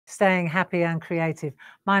staying happy and creative.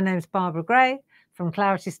 My name's Barbara Gray from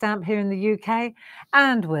Clarity Stamp here in the UK,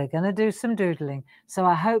 and we're going to do some doodling. So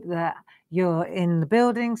I hope that you're in the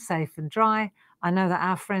building safe and dry. I know that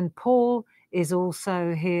our friend Paul is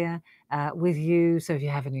also here with you. So if you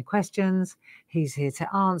have any questions, he's here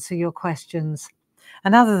to answer your questions.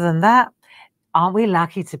 And other than that, aren't we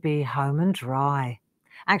lucky to be home and dry?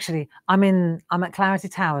 Actually, I'm at Clarity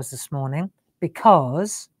Towers this morning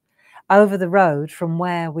because over the road from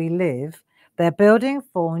where we live, they're building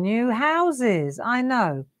 4 new houses. I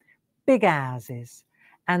know, big houses.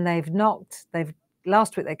 And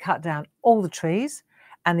last week they cut down all the trees,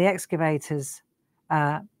 and the excavators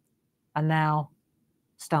are now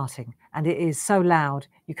starting. And it is so loud,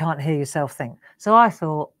 you can't hear yourself think. So I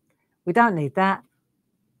thought, we don't need that.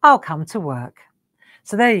 I'll come to work.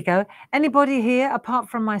 So there you go. Anybody here apart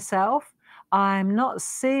from myself? I'm not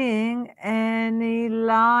seeing any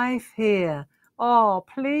life here. Oh,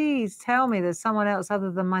 please tell me there's someone else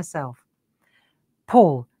other than myself.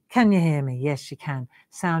 Paul, can you hear me? Yes, you can.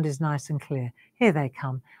 Sound is nice and clear. Here they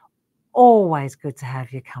come. Always good to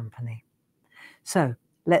have your company. So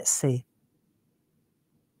let's see.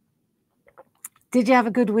 Did you have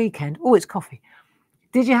a good weekend? Oh, it's coffee.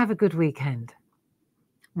 Did you have a good weekend?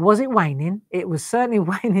 Was it raining? It was certainly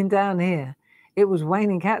raining down here. It was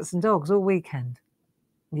raining cats and dogs all weekend.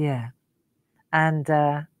 Yeah.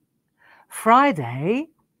 And Friday,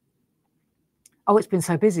 oh, it's been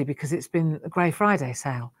so busy because it's been a Grey Friday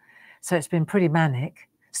sale. So it's been pretty manic.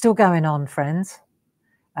 Still going on, friends.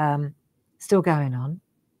 Still going on.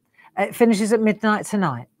 It finishes at midnight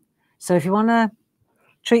tonight. So if you want to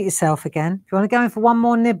treat yourself again, if you want to go in for one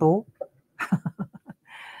more nibble,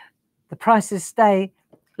 the prices stay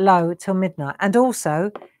low till midnight. And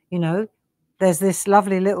also, you know, there's this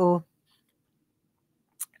lovely little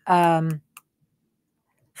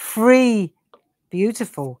free,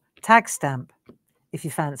 beautiful tag stamp, if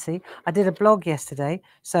you fancy. I did a blog yesterday,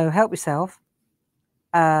 so help yourself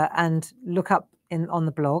and look up on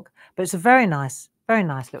the blog. But it's a very nice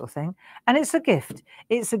little thing. And it's a gift.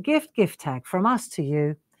 It's a gift tag from us to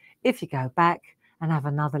you if you go back and have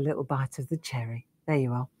another little bite of the cherry. There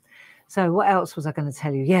you are. So what else was I going to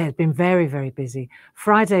tell you? Yeah, it's been very, very busy.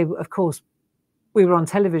 Friday, of course, we were on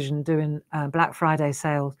television doing Black Friday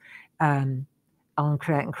sales on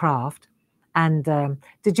Create and Craft. And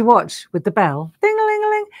did you watch with the bell?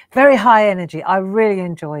 Ding-a-ling-a-ling. Very high energy. I really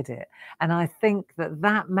enjoyed it. And I think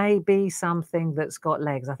that may be something that's got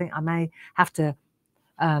legs. I think I may have to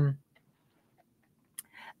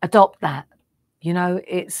adopt that. You know,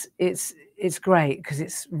 it's great because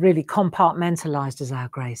it's really compartmentalized, as our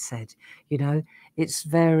Grace said. You know, it's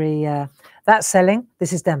very that's selling,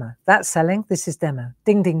 this is demo. That's selling, this is demo.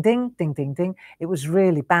 Ding ding ding ding ding ding. It was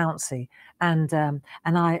really bouncy, and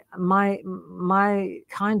my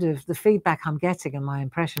kind of the feedback I'm getting and my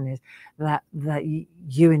impression is that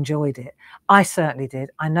you enjoyed it. I certainly did.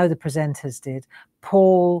 I know the presenters did.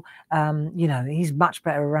 Paul, you know, he's much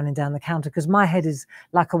better at running down the counter because my head is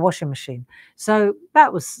like a washing machine. So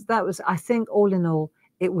that was, I think all in all,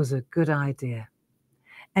 it was a good idea.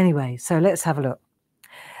 Anyway, so let's have a look.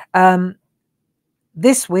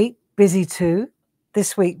 This week, busy too.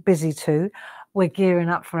 We're gearing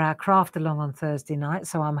up for our craft along on Thursday night.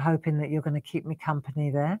 So I'm hoping that you're going to keep me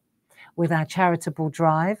company there with our charitable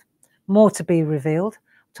drive. More to be revealed.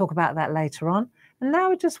 Talk about that later on. And now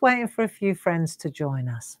we're just waiting for a few friends to join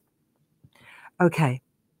us. Okay,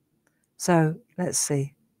 so let's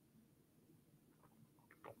see.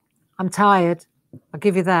 I'm tired, I'll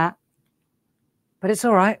give you that, but it's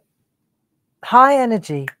all right. High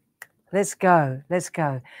energy, let's go.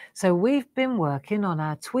 So we've been working on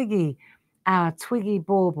our twiggy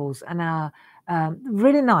baubles, and our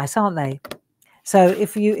really nice, aren't they? So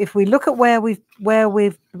if we look at where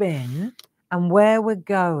we've been and where we're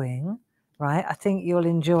going, right, I think you'll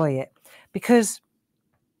enjoy it because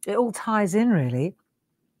it all ties in really.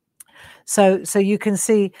 So you can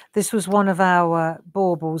see this was one of our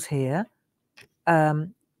baubles here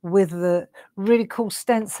with the really cool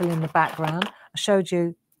stencil in the background. I showed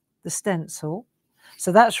you the stencil,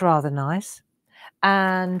 so that's rather nice.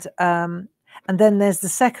 And then there's the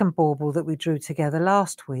second bauble that we drew together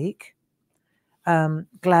last week.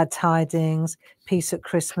 Glad Tidings, Peace at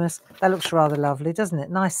Christmas. That looks rather lovely, doesn't it?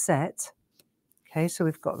 Nice set. Okay, so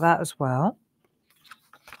we've got that as well.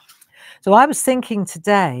 So I was thinking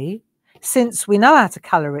today, since we know how to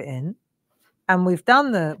colour it in, and we've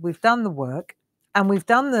done the work, and we've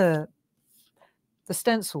done the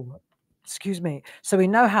stencil work, excuse me, so we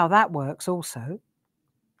know how that works also.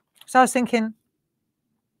 So I was thinking,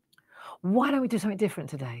 why don't we do something different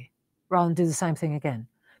today rather than do the same thing again?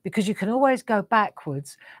 because you can always go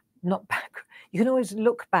backwards, not back. You can always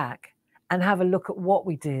look back and have a look at what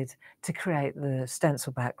we did to create the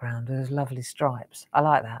stencil background. Those lovely stripes. I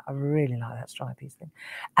like that. I really like that stripy thing.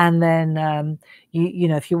 And then you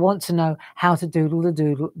know, if you want to know how to doodle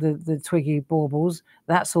the Twiggy baubles,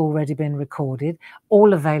 that's already been recorded,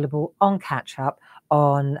 all available on Catch Up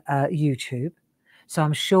on YouTube. So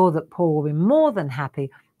I'm sure that Paul will be more than happy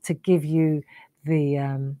to give you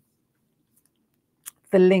the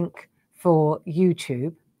link for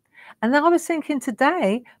YouTube. And then I was thinking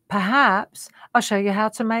today, perhaps I'll show you how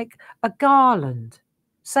to make a garland.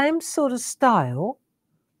 Same sort of style,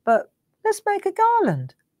 but let's make a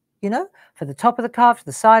garland, you know, for the top of the card, for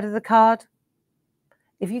the side of the card.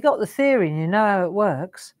 If you got the theory and you know how it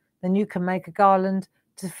works, then you can make a garland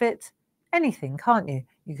to fit anything, can't you?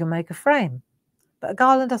 You can make a frame, but a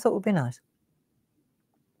garland I thought would be nice.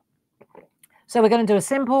 So we're going to do a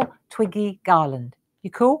simple twiggy garland. You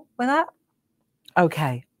cool with that?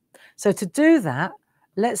 Okay. So to do that,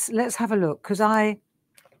 let's have a look, because of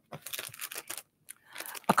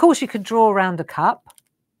course you could draw around a cup,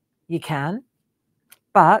 you can,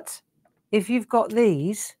 but if you've got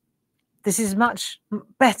these, this is much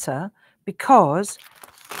better because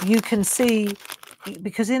you can see,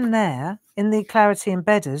 because in there, in the clarity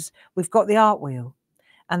embedders, we've got the art wheel,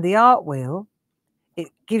 and the art wheel, it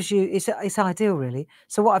gives you, it's ideal really.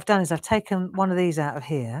 So what I've done is I've taken one of these out of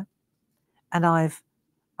here, and I've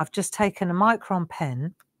just taken a micron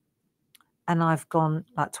pen, and I've gone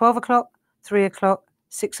like 12 o'clock, 3 o'clock,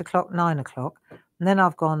 6 o'clock, 9 o'clock. And then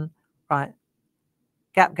I've gone, right,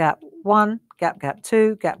 gap, gap 1, gap, gap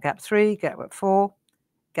 2, gap, gap 3, gap, gap 4,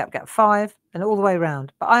 gap, gap 5, and all the way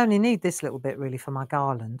around. But I only need this little bit really for my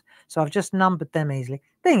garland. So I've just numbered them easily.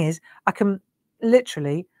 Thing is, I can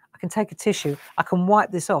take a tissue, I can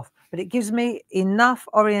wipe this off, but it gives me enough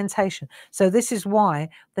orientation. So this is why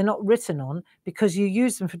they're not written on, because you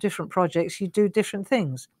use them for different projects, you do different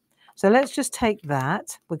things. So let's just take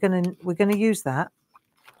that. We're gonna use that.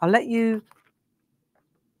 I'll let you,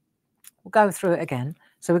 we'll go through it again.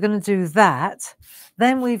 So we're going to do that.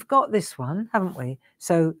 Then we've got this one, haven't we?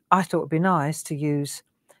 So I thought it'd be nice to use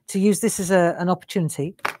this as an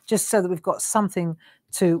opportunity, just so that we've got something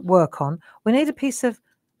to work on. We need a piece of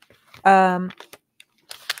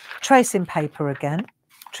tracing paper again.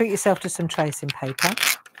 Treat yourself to some tracing paper.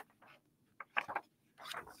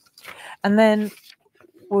 And then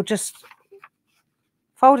we'll just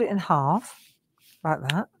fold it in half, like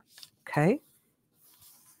that. Okay.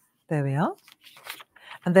 There we are.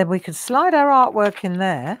 And then we can slide our artwork in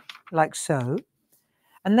there, like so.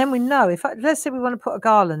 And then we know, let's say we want to put a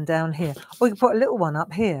garland down here, or we can put a little one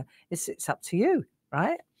up here. It's up to you,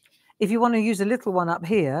 right? If you want to use a little one up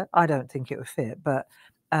here, I don't think it would fit, but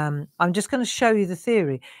I'm just going to show you the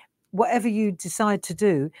theory. Whatever you decide to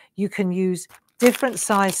do, you can use different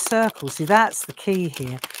size circles. See, that's the key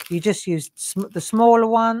here. You just use the smaller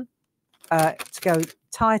one to go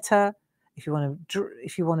tighter. If you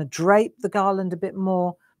want to drape the garland a bit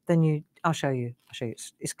more, then I'll show you.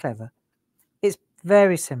 It's clever. It's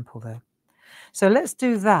very simple though. So let's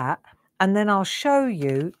do that, and then I'll show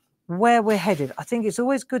you where we're headed. I think it's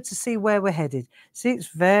always good to see where we're headed. See, it's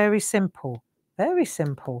very simple. Very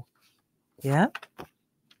simple. Yeah.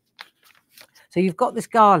 So you've got this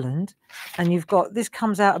garland, and you've got this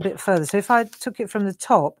comes out a bit further. So if I took it from the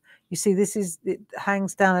top, you see it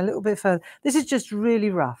hangs down a little bit further. This is just really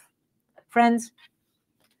rough. Friends,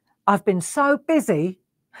 I've been so busy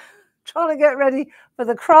trying to get ready for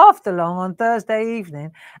the craft along on Thursday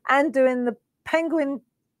evening and doing the penguin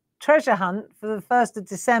treasure hunt for the 1st of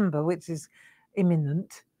December, which is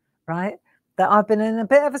imminent, right? That I've been in a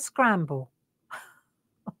bit of a scramble.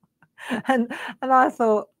 and I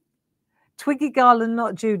thought, Twiggy garland,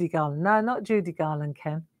 not Judy garland. No, not Judy garland,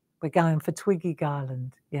 Ken. We're going for Twiggy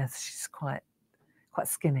garland. Yes, she's quite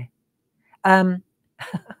skinny.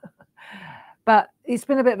 But it's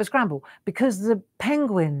been a bit of a scramble because the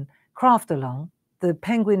penguin craft along, the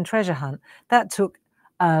penguin treasure hunt, that took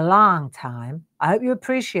a long time. I hope you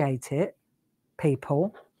appreciate it,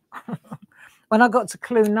 people. When I got to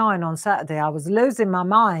clue 9 on Saturday, I was losing my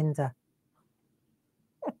mind.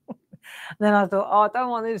 Then I thought, oh, I don't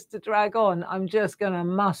want this to drag on. I'm just going to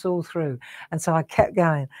muscle through. And so I kept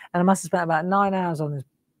going. And I must have spent about 9 hours on this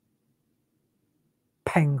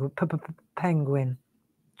penguin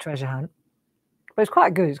treasure hunt. But it's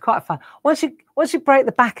quite good. It's quite fun. Once you break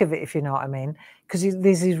the back of it, if you know what I mean, because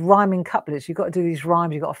there's these rhyming couplets. You've got to do these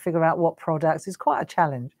rhymes. You've got to figure out what products. It's quite a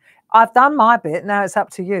challenge. I've done my bit. Now it's up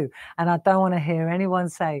to you. And I don't want to hear anyone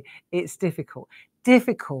say it's difficult.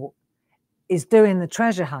 Difficult is doing the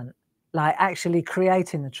treasure hunt, like actually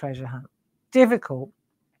creating the treasure hunt. Difficult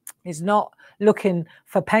is not looking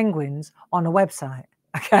for penguins on a website,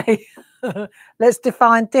 okay? Let's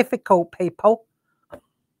define difficult, people.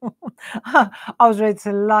 I was ready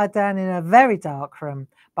to lie down in a very dark room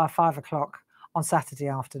by 5 o'clock on Saturday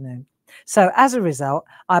afternoon. So as a result,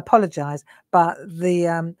 I apologise, but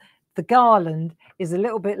the garland is a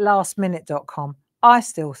little bit lastminute.com. I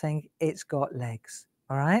still think it's got legs,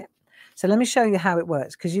 all right? So let me show you how it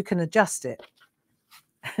works, because you can adjust it.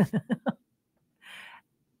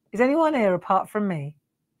 Is anyone here apart from me?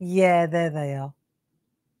 Yeah, there they are.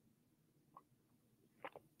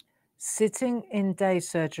 Sitting in day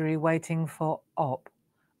surgery waiting for op.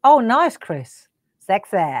 Oh, nice, Chris.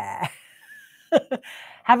 Sexy.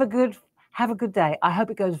 Have a good day. I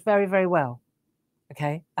hope it goes very, very well.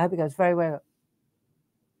 Okay? I hope it goes very well.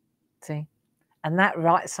 See? And that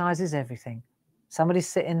right sizes everything. Somebody's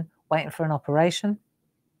sitting waiting for an operation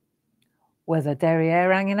with a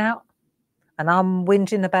derriere hanging out, and I'm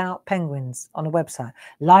whinging about penguins on a website.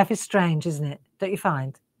 Life is strange, isn't it? Don't you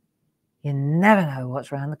find? You never know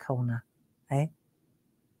what's around the corner, eh?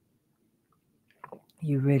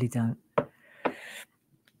 You really don't.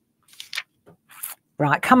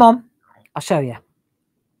 Right, come on. I'll show you.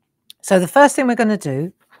 So the first thing we're going to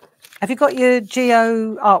do, have you got your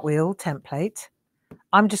Geo art wheel template?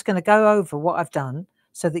 I'm just going to go over what I've done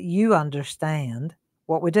so that you understand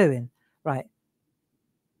what we're doing. Right.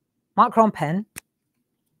 Micron pen.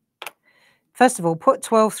 First of all, put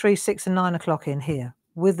 12, 3, 6 and 9 o'clock in here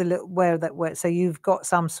with the little where so you've got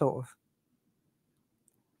some sort of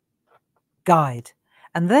guide.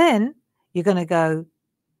 And then you're going to go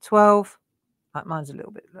 12. Mine's a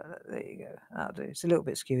little bit, there you go, that'll do. It's a little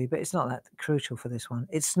bit skewy, but it's not that crucial for this one.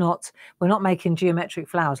 It's not, we're not making geometric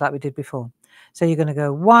flowers like we did before. So you're going to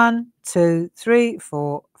go 1, 2, 3,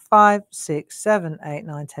 4, 5, 6, 7, 8,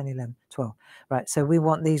 9, 10, 11, 12. Right, so we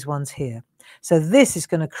want these ones here. So this is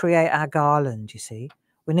going to create our garland, you see.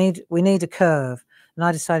 We need a curve, and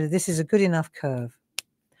I decided this is a good enough curve.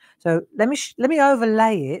 So let me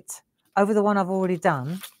overlay it over the one I've already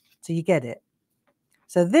done so you get it.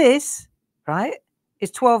 So this, right,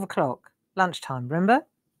 is 12 o'clock, lunchtime, remember?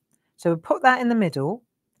 So we put that in the middle,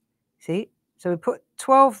 see? So we put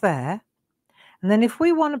 12 there. And then if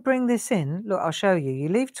we want to bring this in, look, I'll show you. You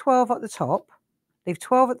leave 12 at the top, leave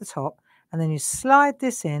 12 at the top, and then you slide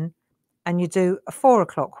this in and you do a 4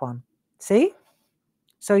 o'clock one, see?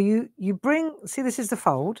 So you bring, see, this is the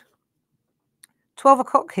fold. 12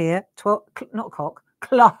 o'clock here, 12, not cock,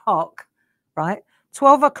 clock, right?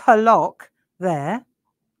 12 o'clock there,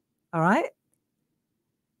 all right?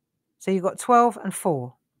 So you've got 12 and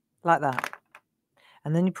 4, like that.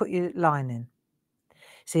 And then you put your line in.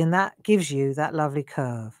 See, and that gives you that lovely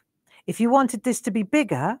curve. If you wanted this to be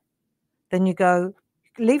bigger, then you go,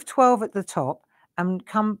 leave 12 at the top and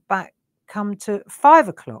come to 5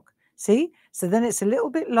 o'clock. See? So then it's a little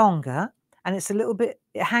bit longer and it's a little bit,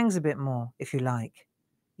 it hangs a bit more, if you like.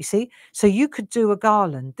 You see? So you could do a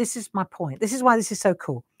garland. This is my point. This is why this is so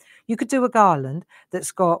cool. You could do a garland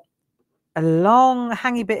that's got a long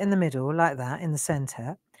hangy bit in the middle, like that, in the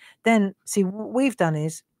center. Then, see, what we've done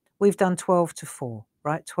is we've done 12 to 4,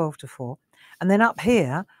 right? 12 to 4. And then up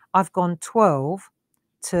here, I've gone 12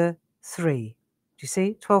 to 3. Do you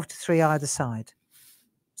see? 12 to 3 either side.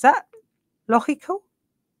 Is that logical?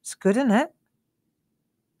 It's good, isn't it?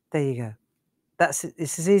 There you go.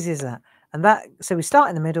 It's as easy as that. And that, so we start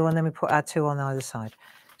in the middle and then we put our 2 on either side.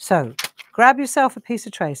 So grab yourself a piece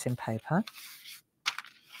of tracing paper.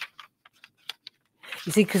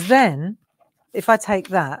 You see, because then if I take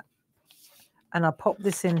that and I pop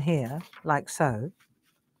this in here like so,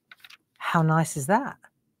 how nice is that?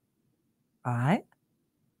 All right.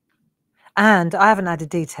 And I haven't added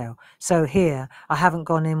detail. So here I haven't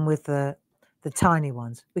gone in with the tiny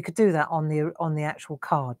ones. We could do that on the actual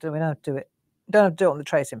card. We don't have to do it. Don't have to do it on the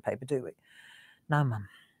tracing paper, do we? No, Mum.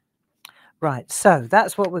 Right, so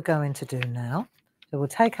that's what we're going to do now. So we'll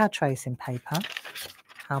take our tracing paper.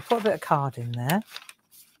 I'll put a bit of card in there,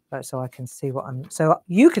 right, so I can see what so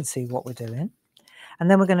you can see what we're doing. And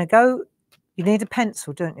then we're going to go. You need a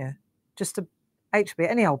pencil, don't you? Just a HB,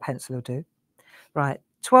 any old pencil will do. Right,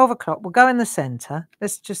 12 o'clock. We'll go in the centre.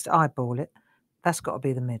 Let's just eyeball it. That's got to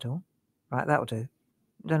be the middle. Right, that'll do.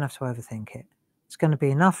 You don't have to overthink it. It's going to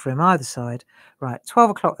be enough room either side. Right, 12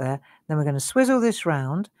 o'clock there. Then we're going to swizzle this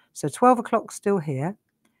round. So 12 o'clock still here.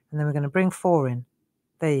 And then we're going to bring 4 in.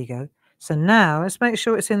 There you go. So now let's make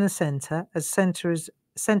sure it's in the centre, as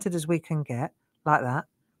centered as we can get, like that.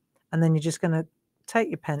 And then you're just going to take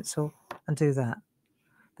your pencil and do that.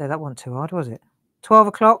 There, that wasn't too hard, was it? 12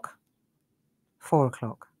 o'clock, 4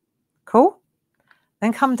 o'clock. Cool?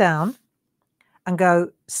 Then come down and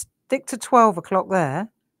go, stick to 12 o'clock there,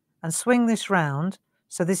 and swing this round.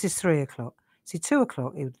 So this is 3 o'clock. See, 2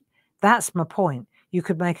 o'clock, that's my point. You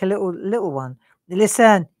could make a little one.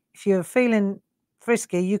 Listen, if you're feeling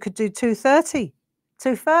frisky, you could do 2:30.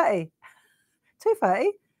 2:30.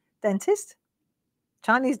 2:30. Dentist.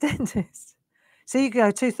 Chinese dentist. So you can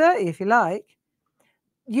go 2:30 if you like.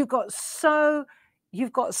 You've got so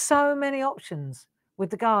many options with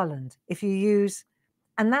the garland if you use,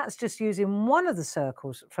 and that's just using one of the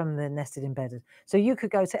circles from the nested embedded. So you could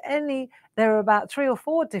go to any, there are about 3 or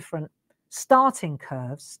 4 different starting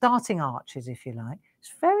curves, starting arches, if you like.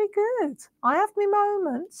 It's very good. I have my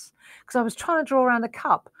moments because I was trying to draw around a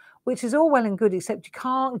cup, which is all well and good, except you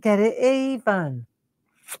can't get it even.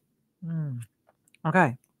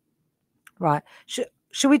 Okay. Right.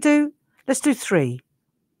 Should we do, let's do 3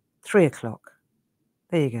 o'clock.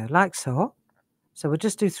 There you go, like so. So we'll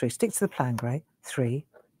just do 3. Stick to the plan, Gray. 3.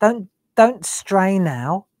 Don't stray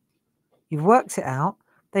now. You've worked it out.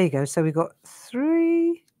 There you go. So we've got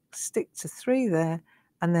 3. Stick to 3 there,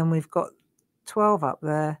 and then we've got 12 up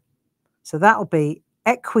there. So that'll be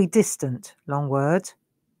equidistant. Long word.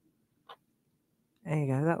 There you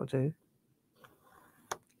go. That'll do.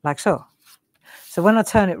 Like so. So when I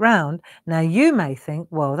turn it round, now you may think,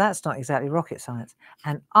 well, that's not exactly rocket science.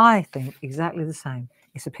 And I think exactly the same.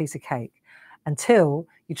 It's a piece of cake. Until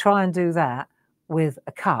you try and do that with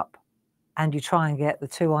a cup and you try and get the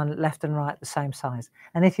 2 on left and right the same size.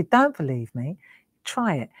 And if you don't believe me,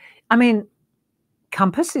 try it. I mean,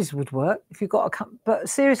 compasses would work if you've got a compass. But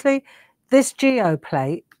seriously, this geo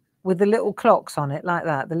plate with the little clocks on it like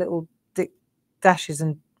that, the little dashes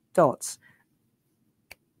and dots,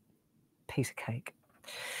 piece of cake.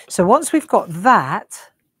 So once we've got that,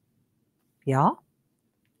 yeah,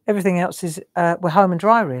 everything else is, we're home and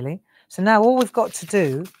dry really. So now all we've got to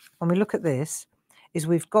do when we look at this is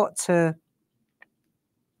we've got to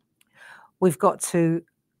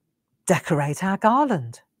decorate our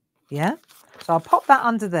garland. Yeah. So I'll pop that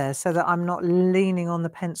under there so that I'm not leaning on the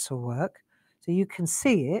pencil work. So you can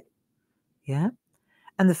see it. Yeah.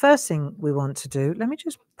 And the first thing we want to do, let me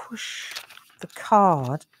just push the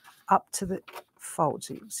card up to the fold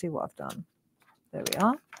so you can see what I've done. There we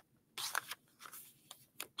are.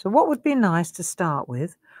 So what would be nice to start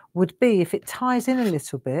with would be if it ties in a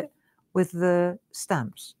little bit with the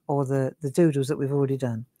stamps or the doodles that we've already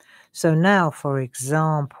done. So now, for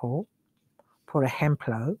example, for a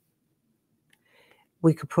hemplo,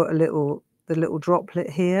 we could put the little droplet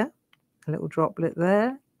here, a little droplet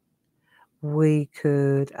there. We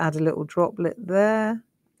could add a little droplet there,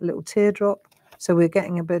 a little teardrop. So we're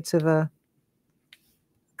getting a bit of a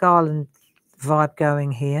garland vibe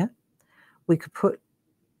going here. We could put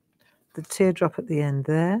the teardrop at the end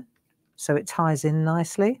there so it ties in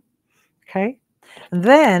nicely. Okay. And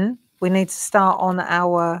then we need to start on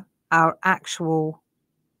our actual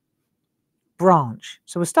branch.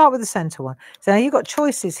 So we'll start with the center one. So now you've got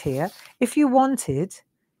choices here. If you wanted,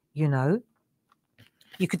 you know,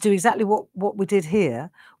 you could do exactly what we did here,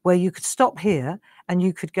 where you could stop here and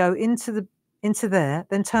you could go into there,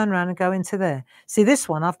 then turn around and go into there. See this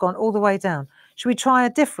one, I've gone all the way down. Should we try a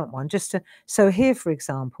different one? So here, for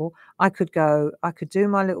example, I could do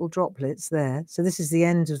my little droplets there. So this is the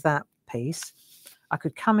end of that piece. I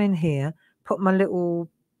could come in here, put my little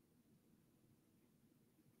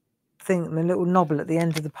thing, my little knobble at the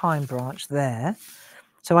end of the pine branch there.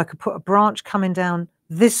 So I could put a branch coming down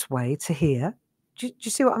this way to here. Do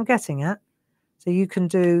you see what I'm getting at? So you can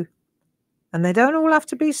do, and they don't all have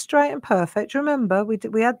to be straight and perfect. Remember,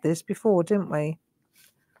 we had this before, didn't we?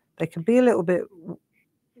 They can be a little bit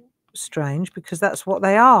strange because that's what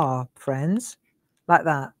they are, friends. Like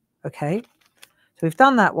that. Okay. So we've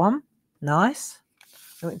done that one. Nice.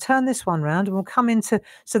 And we can turn this one round and we'll come into,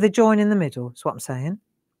 so they join in the middle. That's what I'm saying.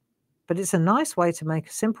 But it's a nice way to make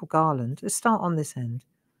a simple garland. Let's start on this end.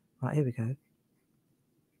 Right, here we go.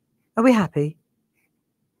 Are we happy?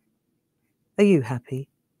 Are you happy?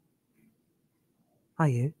 Are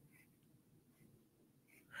you?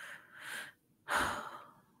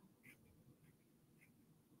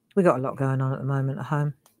 We got a lot going on at the moment at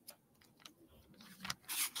home.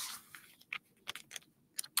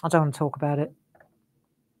 I don't want to talk about it.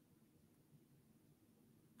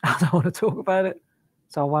 I don't want to talk about it,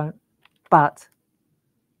 so I won't. But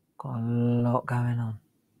got a lot going on.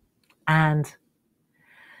 And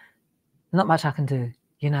not much I can do.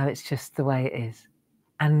 You know, it's just the way it is.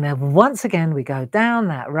 And then once again, we go down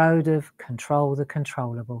that road of control the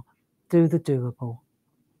controllable, do the doable.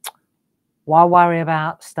 Why worry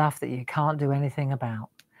about stuff that you can't do anything about?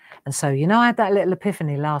 And so, you know, I had that little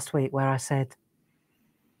epiphany last week where I said,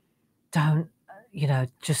 don't, you know,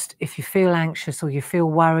 just if you feel anxious or you feel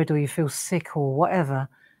worried or you feel sick or whatever,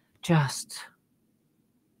 just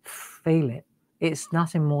feel it. It's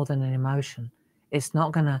nothing more than an emotion. It's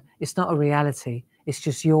not a reality. It's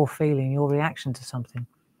just your feeling, your reaction to something.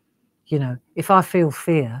 You know, if I feel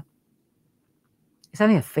fear, it's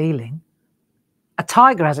only a feeling. A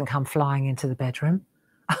tiger hasn't come flying into the bedroom.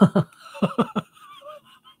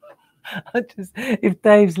 If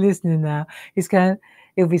Dave's listening now,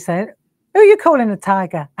 he'll be saying, "Who are you calling a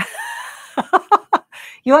tiger?"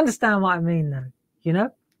 You understand what I mean, though, you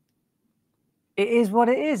know? It is what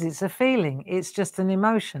it is. It's a feeling. It's just an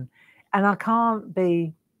emotion. And I can't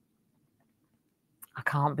be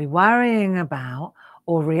worrying about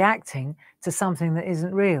or reacting to something that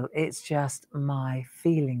isn't real. It's just my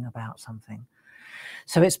feeling about something.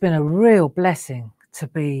 So it's been a real blessing to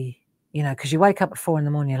be, you know, because you wake up at 4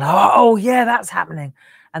 a.m, you're like, oh yeah, that's happening.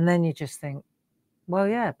 And then you just think, well,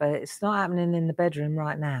 yeah, but it's not happening in the bedroom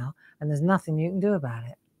right now. And there's nothing you can do about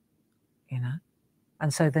it, you know?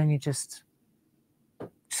 And so then you just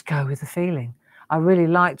go with the feeling. I really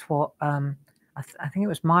liked what, I think it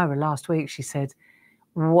was Myra last week. She said,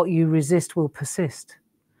 what you resist will persist.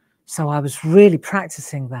 So I was really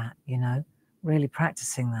practicing that, you know, really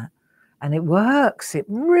practicing that. And it works. It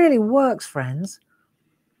really works, friends.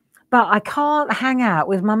 But I can't hang out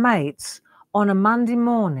with my mates on a Monday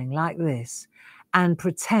morning like this and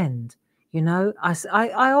pretend, you know.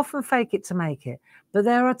 I often fake it to make it. But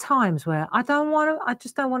there are times where I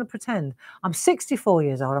just don't want to pretend. I'm 64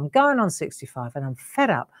 years old. I'm going on 65 and I'm fed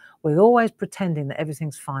up with always pretending that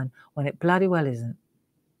everything's fine when it bloody well isn't,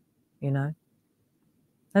 you know.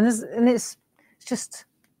 And it's just,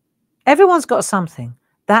 everyone's got something.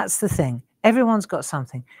 That's the thing. Everyone's got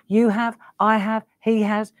something. You have, I have, he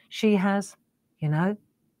has, she has, you know.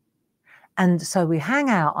 And so we hang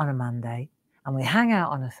out on a Monday and we hang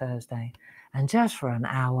out on a Thursday. And just for an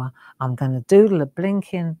hour, I'm going to doodle a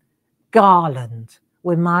blinking garland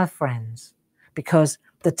with my friends because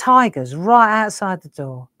the tiger's right outside the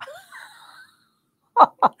door.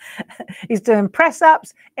 He's doing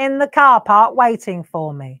press-ups in the car park waiting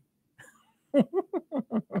for me.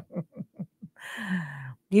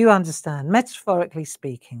 You understand, metaphorically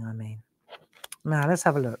speaking, I mean. Now, let's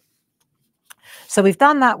have a look. So we've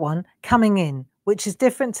done that one coming in, which is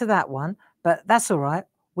different to that one, but that's all right.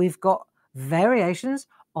 We've got variations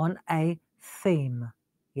on a theme,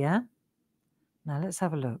 yeah? Now, let's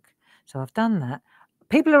have a look. So I've done that.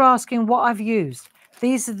 People are asking what I've used.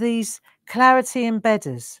 These are these clarity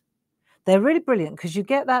embedders. They're really brilliant because you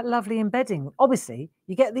get that lovely embedding. Obviously,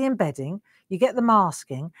 you get the embedding, you get the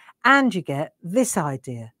masking, and you get this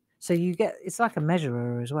idea. So you get, it's like a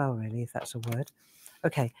measurer as well, really, if that's a word.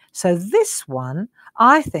 Okay, so this one,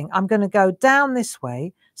 I think I'm going to go down this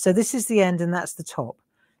way. So this is the end and that's the top.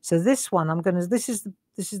 So this one, I'm going to, this is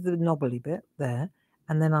the knobbly bit there.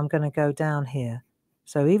 And then I'm going to go down here.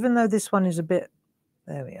 So even though this one is a bit,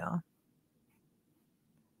 there we are.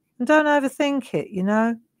 And don't overthink it, you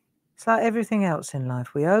know. It's like everything else in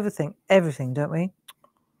life. We overthink everything, don't we?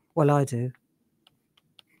 Well, I do.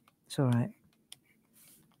 It's all right.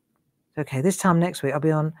 Okay, this time next week,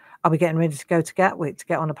 I'll be getting ready to go to Gatwick to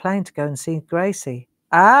get on a plane to go and see Gracie.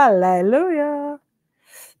 Hallelujah.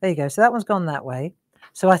 There you go. So that one's gone that way.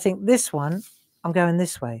 So I think this one, I'm going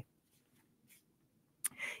this way.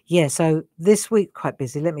 Yeah, so this week, quite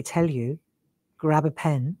busy. Let me tell you, grab a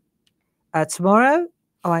pen. Tomorrow,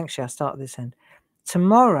 oh, actually, I'll start at this end.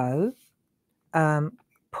 Tomorrow,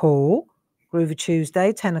 Paul, Groovy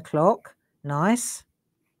Tuesday, 10 o'clock. Nice.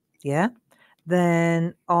 Yeah.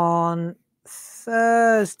 Then on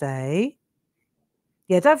Thursday,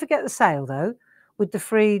 yeah, don't forget the sale, though, with the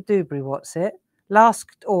free Dewberry What's It. Last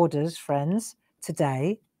orders, friends,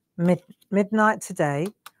 today, midnight today.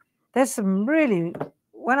 There's some really,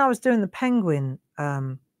 when I was doing the penguin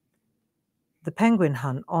hunt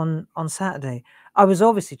on Saturday, I was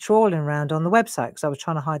obviously trawling around on the website because I was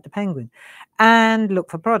trying to hide the penguin and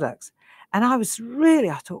look for products. And I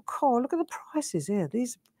thought, oh, look at the prices here.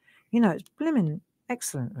 These, you know, it's blimmin'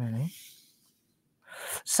 excellent, really.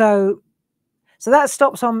 So that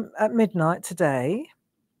stops on at midnight today.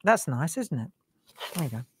 That's nice, isn't it? There you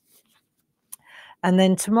go. And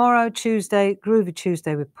then tomorrow, Tuesday, Groovy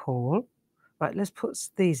Tuesday with Paul. Right, let's put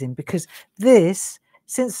these in because this,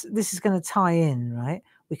 since this is going to tie in, right,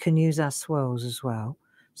 we can use our swirls as well.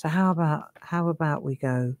 So how about we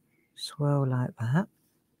go swirl like that?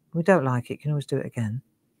 We don't like it, you can always do it again.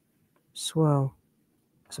 Swirl,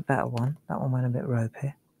 that's a better one. That one went a bit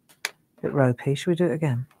ropey. Should we do it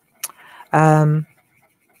again?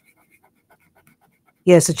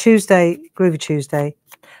 Yeah, so Tuesday, Groovy Tuesday.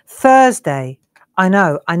 Thursday, I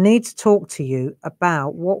know, I need to talk to you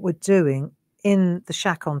about what we're doing in the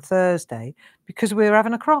SHAC on Thursday because we're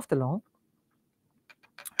having a craft along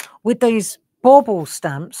with these bauble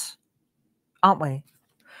stamps, aren't we?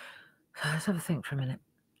 Let's have a think for a minute.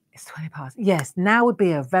 It's 20 past. Yes, now would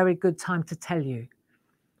be a very good time to tell you.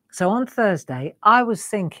 So on Thursday, I was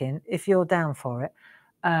thinking, if you're down for it,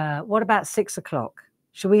 what about 6 o'clock?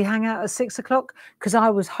 Should we hang out at 6 o'clock? Because I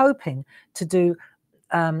was hoping to do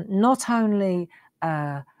not only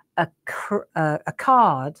a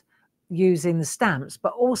card using the stamps,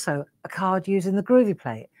 but also a card using the groovy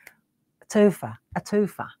plate. A twofer. Do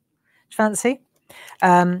you fancy?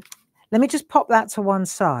 Let me just pop that to one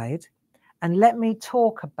side and let me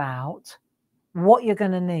talk about what you're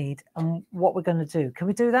going to need and what we're going to do. Can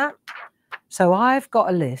we do that? So I've got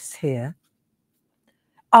a list here.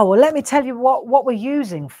 Oh, well, let me tell you what we're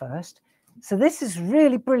using first. So this is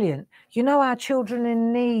really brilliant. You know, our children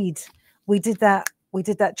in need, we did that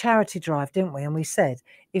charity drive, didn't we? And we said,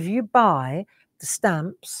 if you buy the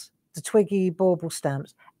stamps, the Twiggy bauble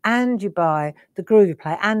stamps, and you buy the groovy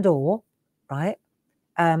plate and all, right,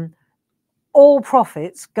 all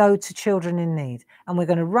profits go to children in need. And we're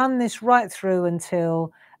going to run this right through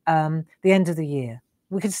until the end of the year.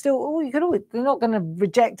 We could still, you could always, they're not going to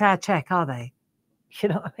reject our check, are they? You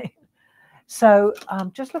know what I mean? So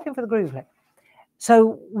just looking for the groovy plate.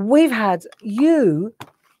 So we've had you,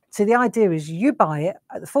 so the idea is you buy it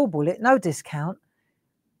at the full bullet, no discount.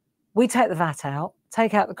 We take the VAT out,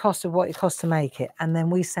 take out the cost of what it costs to make it, and then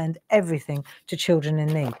we send everything to children in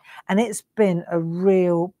need. And it's been a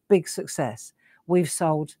real big success. We've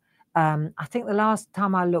sold, I think the last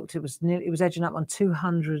time I looked, it was edging up on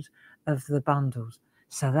 200 of the bundles.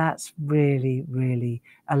 So that's really, really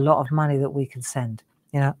a lot of money that we can send.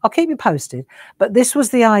 You know, I'll keep you posted. But this was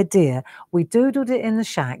the idea. We doodled it in the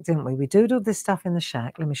SHAC, didn't we? We doodled this stuff in the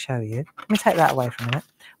SHAC. Let me show you. Let me take that away for a minute.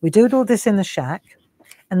 We doodled this in the SHAC.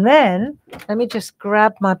 And then let me just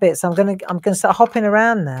grab my bits. I'm gonna start hopping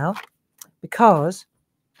around now because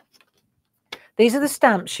these are the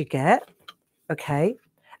stamps you get. Okay.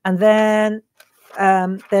 And then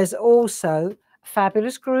there's also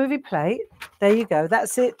fabulous groovy plate. There you go.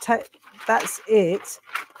 That's it. That's it.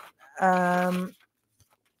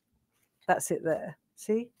 That's it there.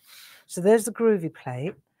 See? So there's the groovy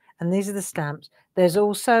plate, and these are the stamps. There's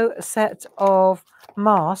also a set of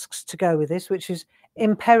masks to go with this, which is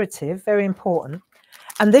imperative, very important.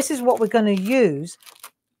 And this is what we're going to use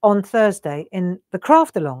on Thursday in the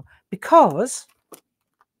craft along, because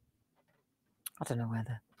I don't know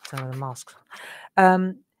where some of the masks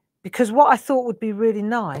are. Because what I thought would be really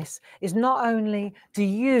nice is not only do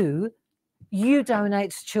you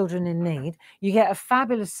donate to children in need, you get a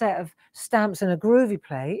fabulous set of stamps and a groovy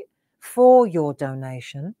plate for your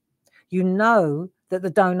donation. You know that the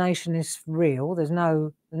donation is real. There's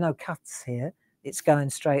no cuts here. It's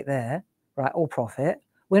going straight there, right? All profit.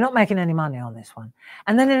 We're not making any money on this one.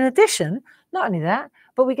 And then in addition, not only that,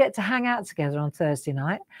 but we get to hang out together on Thursday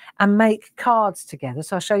night and make cards together.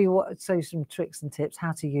 So I'll show you some tricks and tips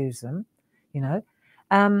how to use them, you know.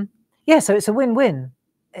 Yeah, so it's a win-win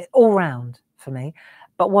all round for me.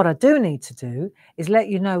 But what I do need to do is let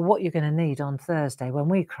you know what you're going to need on Thursday when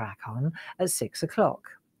we crack on at 6 o'clock,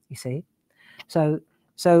 you see. So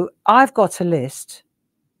I've got a list.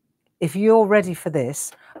 If you're ready for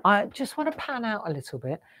this, I just want to pan out a little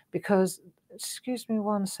bit because, excuse me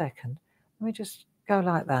 1 second. Let me just go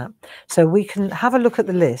like that. So we can have a look at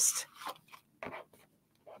the list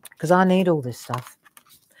because I need all this stuff.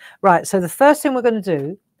 Right, so the first thing we're going to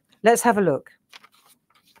do, let's have a look.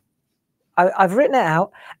 I've written it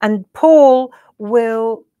out, and Paul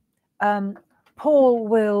will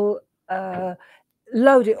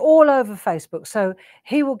load it all over Facebook. So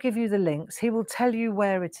he will give you the links. He will tell you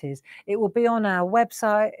where it is. It will be on our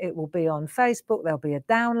website. It will be on Facebook. There'll be a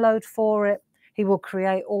download for it. He will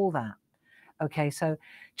create all that. Okay, so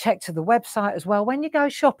check to the website as well. When you go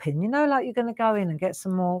shopping, you know, like you're going to go in and get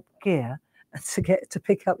some more gear to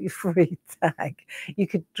pick up your free tag, you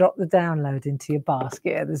could drop the download into your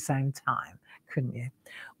basket at the same time, couldn't you?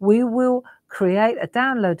 We will create a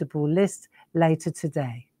downloadable list later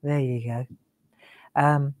today. There you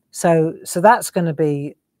go. So that's going to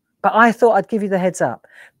be, but I thought I'd give you the heads up,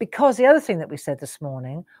 because the other thing that we said this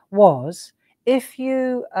morning was, if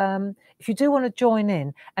you do want to join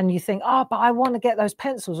in and you think, oh, but I want to get those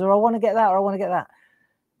pencils, or I want to get that, or I want to get that.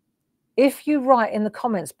 If you write in the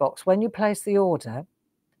comments box when you place the order,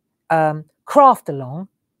 craft along,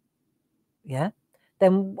 yeah,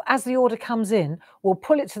 then as the order comes in, we'll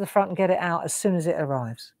pull it to the front and get it out as soon as it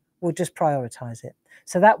arrives. We'll just prioritize it.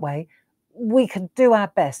 So that way we can do our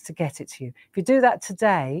best to get it to you. If you do that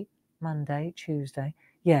today, Monday, Tuesday,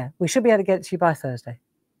 yeah, we should be able to get it to you by Thursday.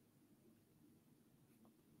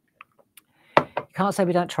 You can't say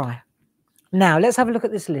we don't try. Now, let's have a look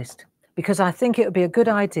at this list, because I think it would be a good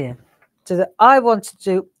idea I want to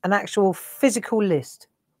do an actual physical list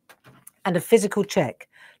and a physical check,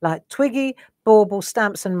 like twiggy, bauble,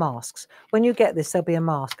 stamps and masks. When you get this, there'll be a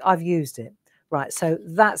mask. I've used it. Right, so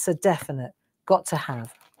that's a definite, got to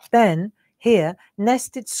have. Then here,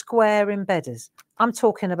 nested square embedders. I'm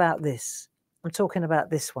talking about this. I'm talking about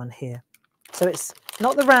this one here. So it's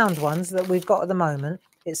not the round ones that we've got at the moment.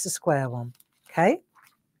 It's the square one, okay?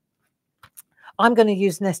 I'm going to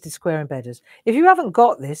use nested square embedders. If you haven't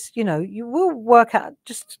got this, you know, you will work out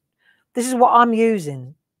just, this is what I'm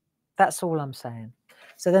using. That's all I'm saying.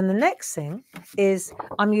 So then the next thing is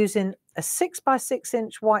I'm using a 6x6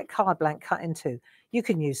 inch white card blank cut in two. You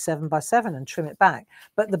can use 7x7 and trim it back,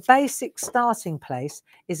 but the basic starting place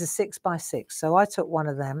is a 6x6. So I took one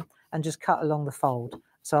of them and just cut along the fold.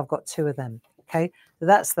 So I've got two of them. Okay, so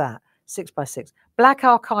that's that 6x6. Black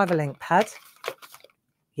archival ink pad.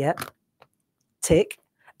 Yep. Tick.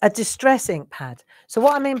 A distress ink pad. So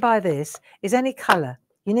what I mean by this is any colour.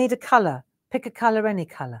 You need a colour. Pick a colour, any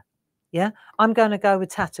colour. Yeah, I'm going to go with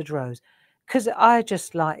Tattered Rose because I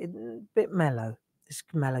just like it a bit mellow. It's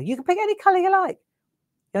mellow. You can pick any colour you like.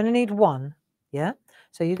 You only need one. Yeah,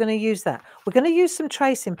 so you're going to use that. We're going to use some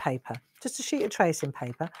tracing paper, just a sheet of tracing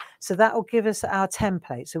paper. So that will give us our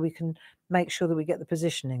template so we can make sure that we get the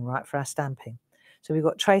positioning right for our stamping. So we've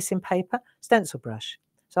got tracing paper, stencil brush.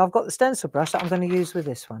 So I've got the stencil brush that I'm going to use with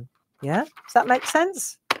this one. Yeah, does that make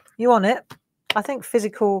sense? You on it? I think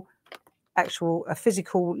physical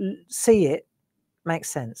see it makes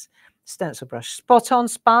sense. Stencil brush, spot on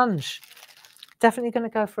sponge. Definitely going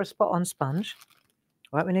to go for a spot on sponge.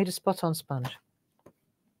 Right, we need a spot on sponge.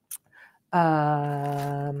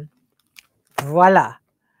 Voila. Right,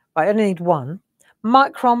 I only need one.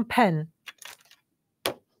 Micron pen.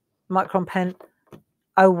 Micron pen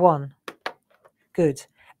 01. Good.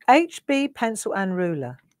 HB pencil and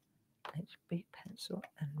ruler. HB pencil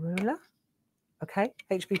and ruler. Okay,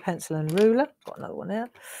 HB pencil and ruler. Got another one here.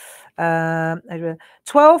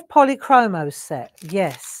 12 polychromos set.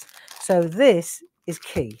 Yes. So this is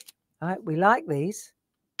key. All right, we like these.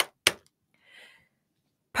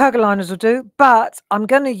 Pergoliners will do, but I'm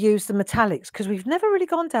going to use the metallics because we've never really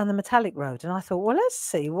gone down the metallic road. And I thought, well, let's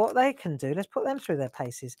see what they can do. Let's put them through their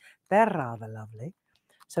paces. They're rather lovely.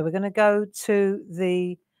 So we're going to go to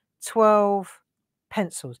the 12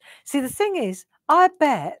 pencils. See, the thing is, I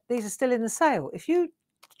bet these are still in the sale. If you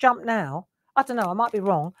jump now, I don't know, I might be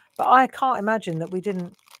wrong, but I can't imagine that we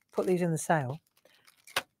didn't put these in the sale.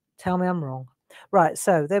 Tell me I'm wrong. Right,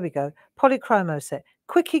 so there we go. Polychromo set.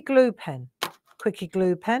 Quickie glue pen. Quickie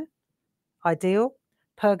glue pen. Ideal.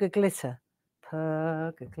 Perga glitter.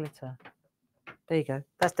 Perga glitter. There you go.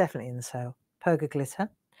 That's definitely in the sale. Perga glitter.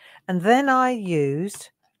 And then I used,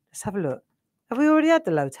 let's have a look. Have we already had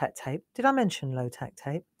the low tack tape? Did I mention low tack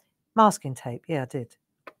tape? Masking tape. Yeah, I did.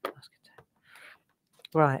 Masking tape.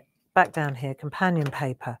 Right, back down here. Companion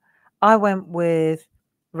paper. I went with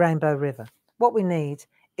Rainbow River. What we need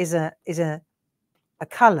is a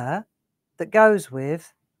colour that goes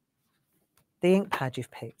with the ink pad you've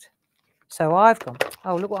picked. So I've gone,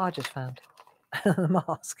 oh, look what I just found. The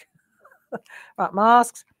mask. Right,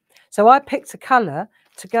 masks. So I picked a colour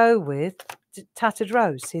to go with Tattered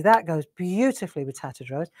Rose. See, that goes beautifully with Tattered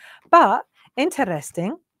Rose. But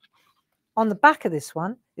interesting, on the back of this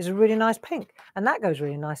one is a really nice pink. And that goes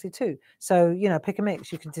really nicely too. So, you know, pick a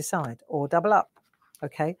mix, you can decide, or double up.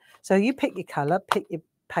 Okay, so you pick your colour, pick your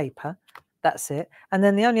paper. That's it. And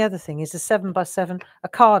then the only other thing is a 7x7, a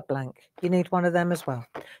card blank. You need one of them as well.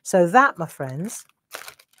 So that, my friends,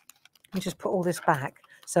 let me just put all this back.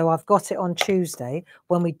 So I've got it on Tuesday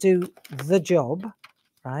when we do the job,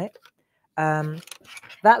 right?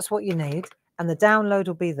 That's what you need. And the download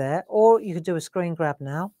will be there. Or you could do a screen grab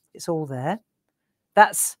now. It's all there.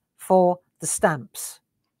 That's for the stamps.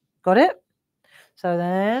 Got it? So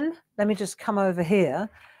then let me just come over here.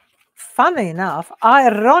 Funny enough,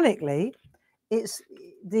 ironically, it's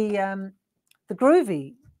the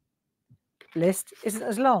groovy list isn't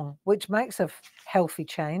as long, which makes a healthy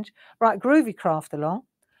change. Right, groovy craft along.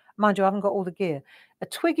 Mind you, I haven't got all the gear. A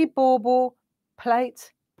twiggy bauble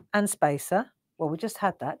plate and spacer. Well, we just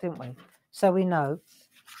had that, didn't we? So we know.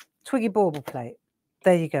 Twiggy bauble plate.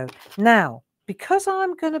 There you go. Now, because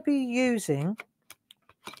I'm going to be using,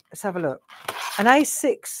 let's have a look, an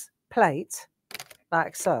A6 plate,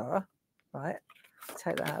 like so, right?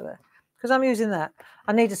 Take that out of there. Because I'm using that,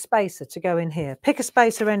 I need a spacer to go in here. Pick a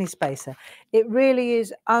spacer, any spacer. It really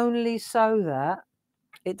is only so that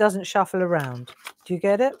it doesn't shuffle around. Do you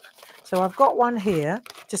get it? So I've got one here,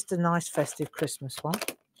 just a nice festive Christmas one.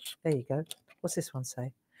 There you go. What's this one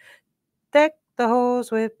say? Deck the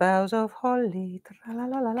halls with boughs of holly. La,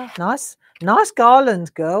 la, la, la. Nice, nice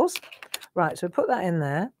garland, girls. Right, so we put that in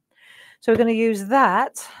there. So we're going to use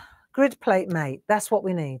that grid plate mate. That's what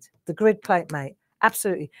we need, the grid plate mate.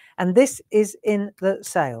 Absolutely. And this is in the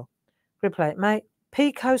sale. Grid plate mate.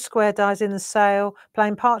 Pico square dies in the sale.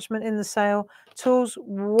 Plain parchment in the sale. Tools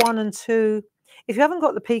 1 and 2. If you haven't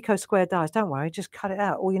got the Pico square dies, don't worry, just cut it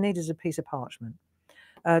out. All you need is a piece of parchment.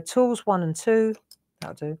 Tools 1 and 2.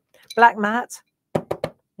 That'll do. Black mat.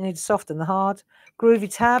 You need to soften the hard.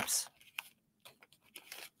 Groovy tabs.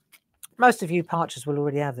 Most of you parchers will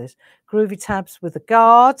already have this. Groovy tabs with a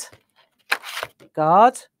guard.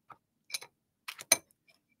 Guard.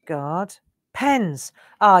 Pens.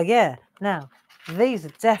 Ah, yeah. Now, these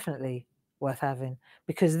are definitely worth having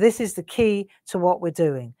because this is the key to what we're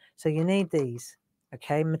doing. So you need these.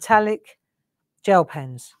 Okay, metallic gel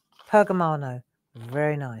pens. Pergamano.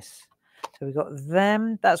 Very nice. So we've got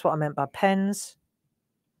them. That's what I meant by pens.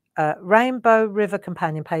 Rainbow River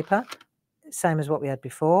companion paper. Same as what we had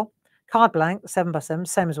before. Card blank, 7x7,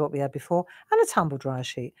 same as what we had before, and a tumble dryer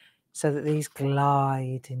sheet so that these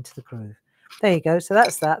glide into the groove. There you go. So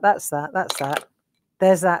that's that, that's that, that's that.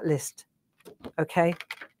 There's that list. Okay.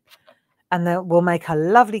 And then we'll make a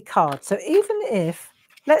lovely card. So even if,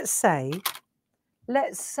 let's say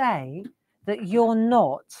that you're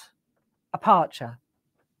not a parcher,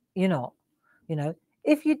 you're not, you know,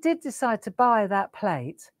 if you did decide to buy that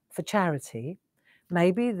plate for charity,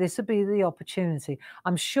 maybe this would be the opportunity.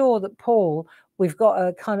 I'm sure that Paul, we've got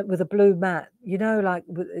a kind of with a blue mat, you know, like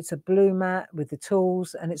it's a blue mat with the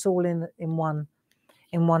tools and it's all in one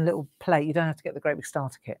little plate. You don't have to get the great big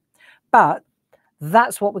starter kit. But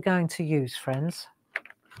that's what we're going to use, friends.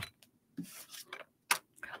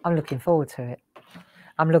 I'm looking forward to it.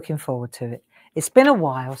 I'm looking forward to it. It's been a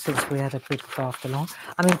while since we had a big craft along.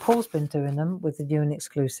 I mean, Paul's been doing them with the new and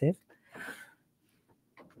exclusive.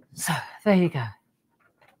 So there you go.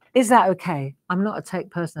 Is that okay? I'm not a tech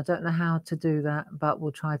person. I don't know how to do that, but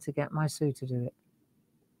we'll try to get my Sue to do it.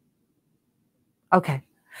 Okay.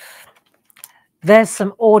 There's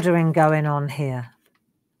some ordering going on here.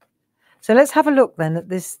 So let's have a look then at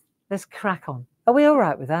this. Let's crack on. Are we all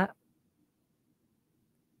right with that?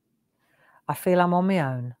 I feel I'm on my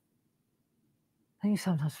own. Don't you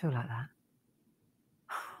sometimes feel like that?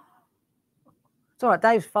 It's all right.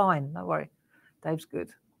 Dave's fine. Don't worry. Dave's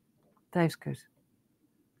good. Dave's good.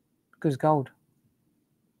 Good as gold.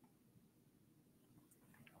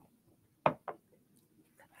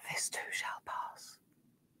 This too shall pass.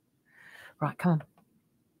 Right, come on.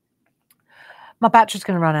 My battery's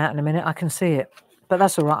going to run out in a minute. I can see it. But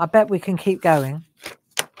that's all right. I bet we can keep going.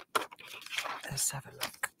 Let's have a look.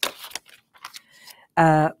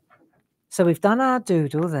 So we've done our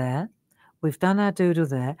doodle there. We've done our doodle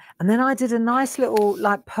there. And then I did a nice little,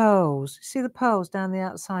 like, pearls. See the pearls down the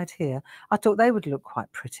outside here? I thought they would look quite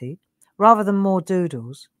pretty, rather than more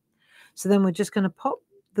doodles. So then we're just going to pop.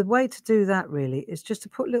 The way to do that, really, is just to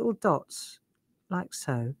put little dots, like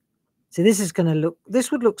so. See, this is going to look,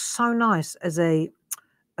 this would look so nice as a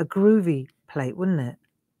groovy plate, wouldn't it?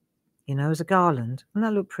 You know, as a garland. Wouldn't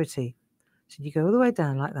that look pretty? So you go all the way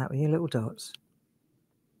down like that with your little dots.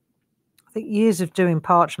 I think years of doing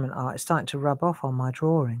parchment art is starting to rub off on my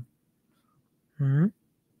drawing. There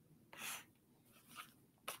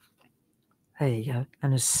you go.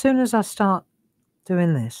 And as soon as I start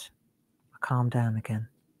doing this, I calm down again.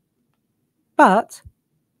 But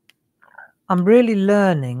I'm really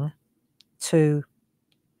learning to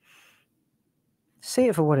see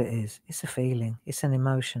it for what it is. It's a feeling. It's an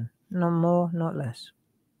emotion. Not more, not less.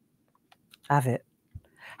 Have it.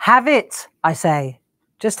 Have it, I say.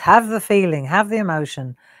 Just have the feeling, have the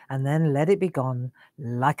emotion, and then let it be gone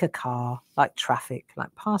like a car, like traffic,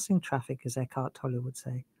 like passing traffic, as Eckhart Tolle would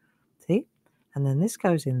say. See? And then this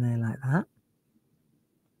goes in there like that.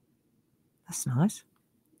 That's nice.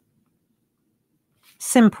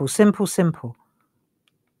 Simple, simple, simple.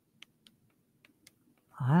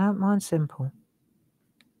 I don't mind simple.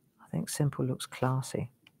 I think simple looks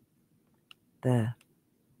classy. There.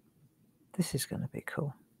 This is going to be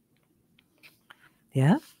cool.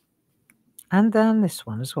 Yeah? And down this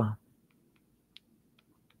one as well.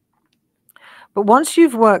 But once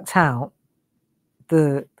you've worked out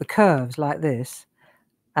the curves like this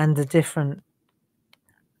and the different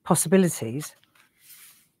possibilities,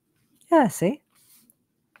 yeah, see?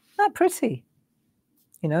 Not pretty.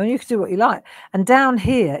 You know, and you could do what you like. And down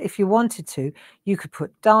here, if you wanted to, you could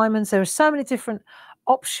put diamonds. There are so many different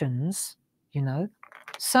options, you know,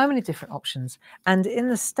 so many different options. And in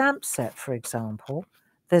the stamp set, for example,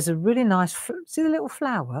 there's a really nice, see the little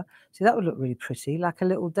flower? See, that would look really pretty, like a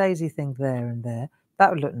little daisy thing there and there.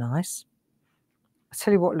 That would look nice. I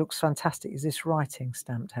tell you what looks fantastic is this writing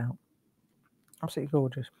stamped out. Absolutely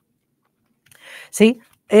gorgeous. See,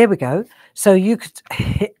 here we go. So you could,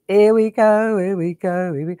 here we go, here we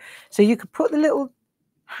go, here we go. So you could put the little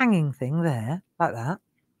hanging thing there, like that.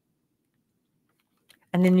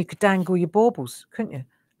 And then you could dangle your baubles, couldn't you?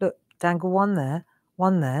 Look, dangle one there,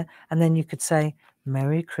 and then you could say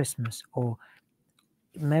Merry Christmas or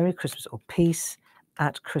Peace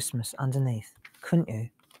at Christmas underneath, couldn't you?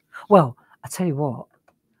 Well, I tell you what,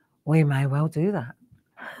 we may well do that.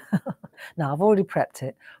 Now, I've already prepped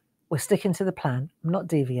it. We're sticking to the plan. I'm not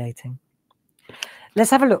deviating.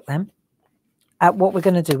 Let's have a look then at what we're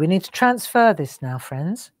going to do. We need to transfer this now,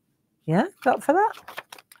 friends. Yeah, got for that?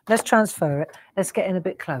 Let's transfer it. Let's get in a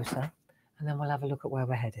bit closer, and then we'll have a look at where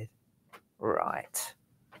we're headed. Right.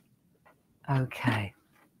 Okay.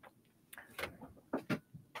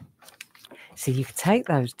 See, you could take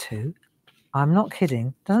those two. I'm not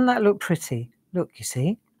kidding. Doesn't that look pretty? Look, you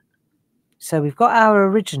see. So we've got our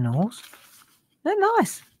originals. They're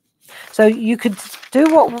nice. So you could do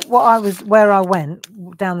where I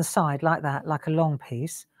went down the side like that, like a long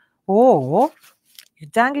piece, or you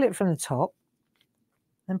dangle it from the top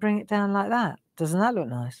and bring it down like that. Doesn't that look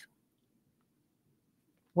nice?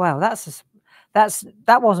 Wow,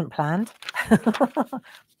 that wasn't planned, but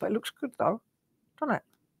it looks good though, doesn't it?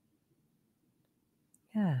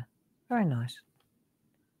 Yeah, very nice.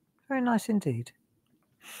 Very nice indeed.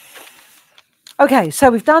 Okay, so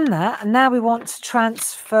we've done that, and now we want to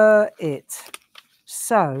transfer it.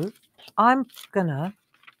 So I'm going to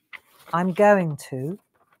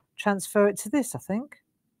transfer it to this, I think.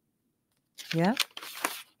 Yeah,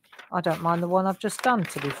 I don't mind the one I've just done,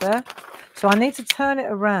 to be fair. So I need to turn it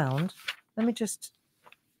around. Let me just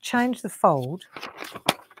change the fold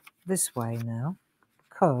this way now,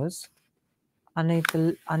 because I need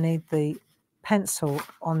the pencil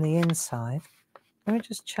on the inside. Let me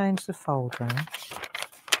just change the fold round.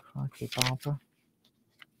 Crikey, Barbara.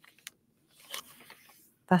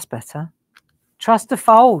 That's better. Trust the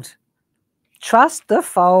fold. Trust the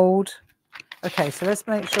fold. Okay, so let's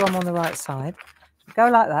make sure I'm on the right side. Go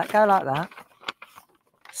like that, go like that.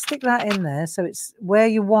 Stick that in there so it's where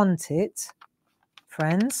you want it,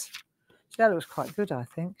 friends. So that looks quite good, I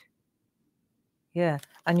think. Yeah,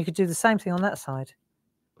 and you could do the same thing on that side.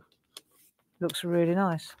 Looks really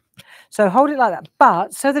nice. So hold it like that,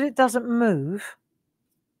 but so that it doesn't move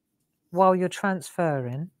while you're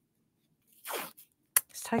transferring,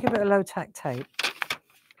 let's take a bit of low tack tape,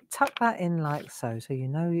 tuck that in like so you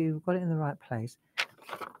know you've got it in the right place,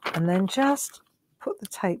 and then just put the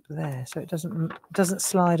tape there so it doesn't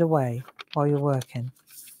slide away while you're working.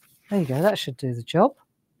 There you go, that should do the job.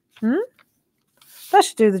 That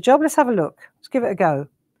should do the job. Let's have a look. Let's give it a go.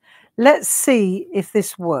 Let's see if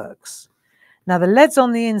this works. Now the lead's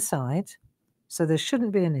on the inside, so there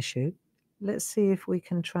shouldn't be an issue. Let's see if we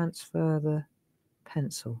can transfer the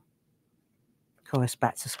pencil. Of course,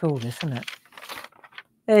 back to school this, isn't it?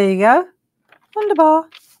 There you go. Wunderbar.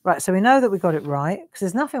 Right, so we know that we got it right, because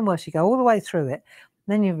there's nothing worse. You go all the way through it, and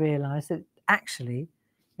then you realise that actually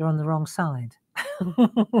you're on the wrong side.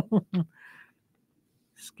 Let's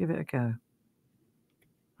give it a go.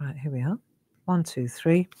 Right, here we are. 1, 2,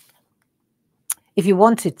 3. If you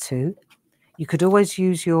wanted to, you could always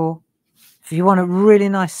use if you want a really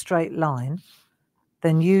nice straight line,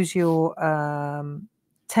 then use your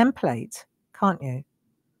template, can't you?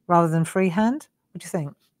 Rather than freehand. What do you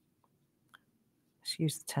think? Let's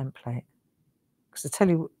use the template. Because I tell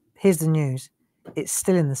you, here's the news. It's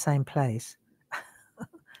still in the same place.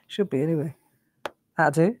 Should be anyway.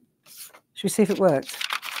 That'll do. Should we see if it works?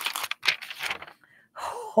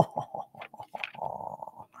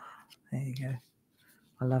 There you go.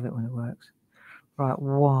 I love it when it works. Right,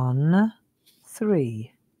 1,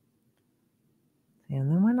 3.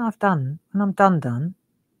 And then when I'm done,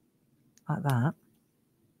 like that,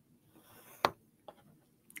 I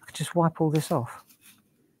could just wipe all this off.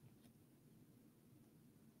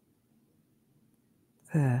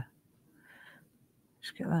 There.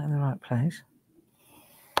 Just get that in the right place.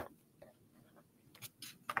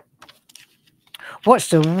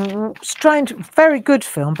 Watched a strange, very good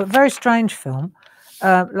film, but very strange film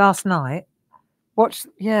last night. It's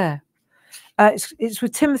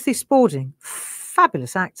with Timothy Spalding,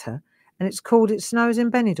 fabulous actor, and it's called It Snows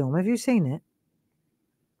in Benidorm. Have you seen it?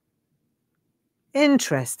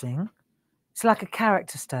 Interesting. It's like a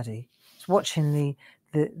character study. It's watching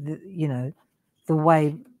the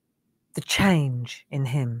way, the change in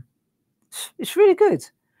him. It's really good,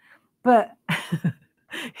 but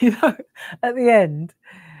at the end,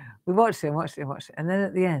 we watched it, and then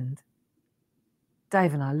at the end,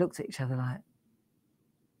 Dave and I looked at each other like,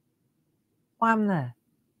 Why am I there?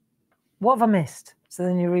 What have I missed? So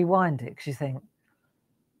then you rewind it because you think,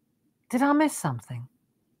 did I miss something?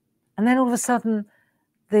 And then all of a sudden,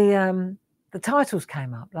 the titles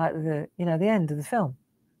came up, like the end of the film.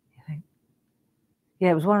 You think,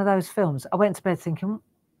 yeah, it was one of those films. I went to bed thinking,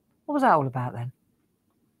 what was that all about then?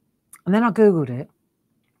 And then I Googled it,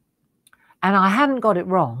 and I hadn't got it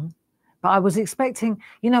wrong, but I was expecting,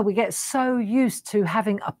 we get so used to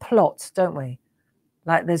having a plot, don't we?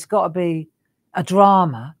 Like there's got to be a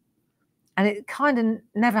drama, and it kind of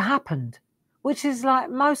never happened, which is like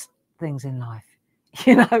most things in life.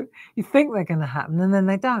 You think they're going to happen and then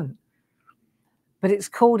they don't. But it's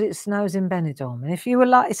called It Snows in Benidorm. And if you were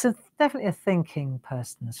like, it's definitely a thinking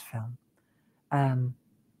person's film.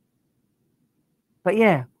 But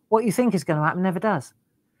yeah, what you think is going to happen never does.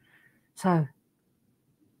 So,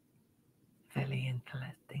 very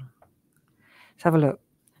interesting. Let's have a look.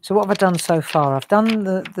 So what have I done so far? I've done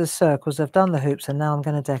the circles, I've done the hoops, and now I'm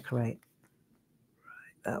going to decorate.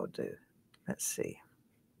 Right, that'll do. Let's see.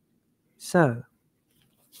 So,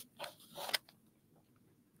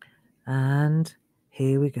 and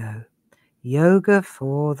here we go. Yoga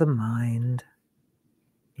for the mind.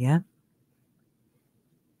 Yeah?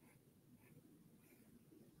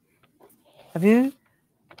 Have you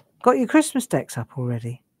got your Christmas decks up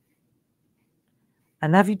already?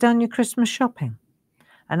 And have you done your Christmas shopping?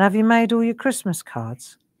 And have you made all your Christmas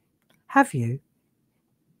cards? Have you?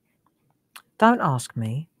 Don't ask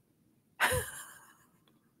me.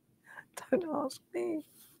 Don't ask me.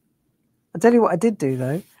 I'll tell you what I did do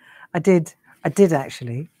though. I did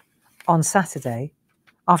actually on Saturday,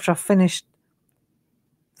 after I finished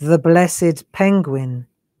the blessed penguin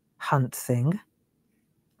hunt thing,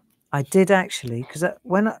 I did actually, because I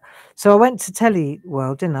went to Telly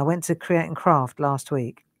World, didn't I? I went to Create and Craft last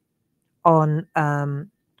week on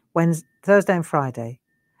Wednesday, Thursday and Friday.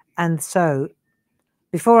 And so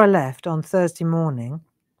before I left on Thursday morning,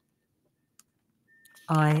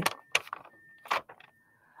 I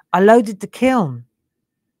loaded the kiln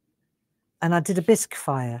and I did a bisque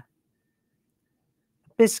fire.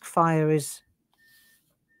 Bisque fire is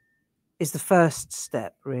the first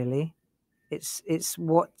step, really. It's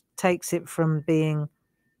what takes it from being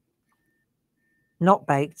not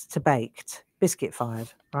baked to baked, biscuit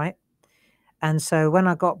fired, right? And so when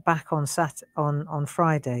I got back on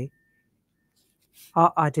Friday,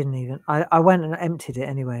 I didn't even, I went and emptied it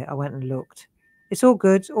anyway. I went and looked. It's all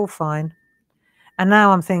good, all fine. And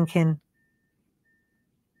now I'm thinking,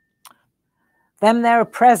 them there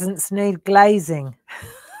presents need glazing.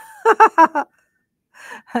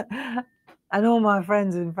 And all my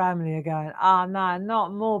friends and family are going, oh no,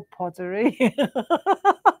 not more pottery.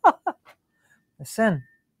 Listen,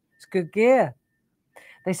 it's good gear.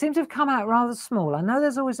 They seem to have come out rather small. I know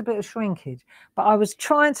there's always a bit of shrinkage, but I was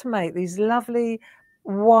trying to make these lovely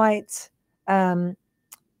white,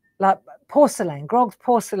 like porcelain, Grog's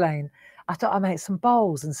porcelain. I thought I'd make some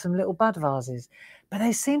bowls and some little bud vases, but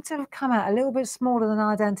they seem to have come out a little bit smaller than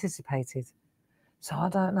I'd anticipated. So I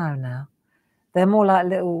don't know now. They're more like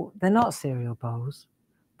they're not cereal bowls.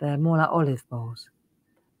 They're more like olive bowls,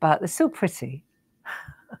 but they're still pretty.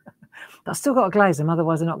 But I've still got to glaze them,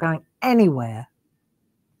 otherwise they're not going anywhere.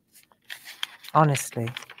 Honestly.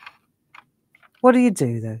 What do you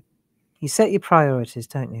do, though? You set your priorities,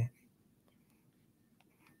 don't you?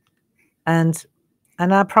 And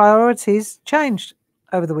our priorities changed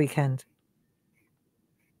over the weekend.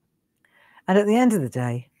 And at the end of the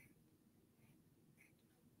day,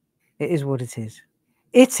 it is what it is.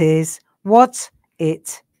 It is what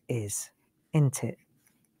it is, isn't it?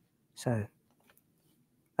 So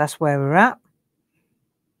that's where we're at.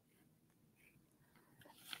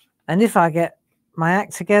 And if I get my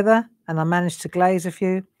act together and I manage to glaze a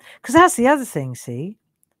few, because that's the other thing, see?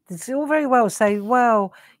 It's all very well say,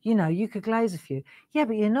 well, you could glaze a few. Yeah,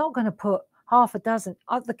 but you're not going to put half a dozen.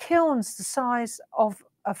 The kiln's the size of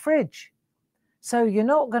a fridge. So you're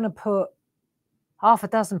not going to put half a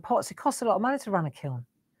dozen pots. It costs a lot of money to run a kiln.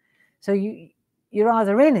 So you're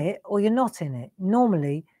either in it or you're not in it.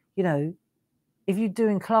 Normally, if you're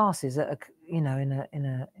doing classes at in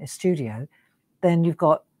a studio, then you've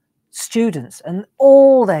got students and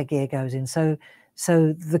all their gear goes in. So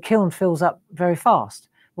the kiln fills up very fast.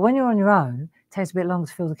 But when you're on your own, it takes a bit longer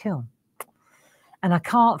to fill the kiln. And I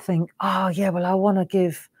can't think, oh yeah, well I want to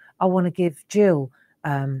give Jill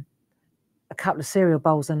a couple of cereal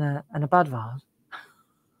bowls and a bud vase,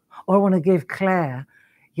 or I want to give Claire,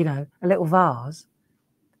 a little vase.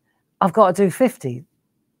 I've got to do 50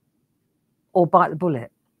 or bite the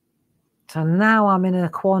bullet. So now I'm in a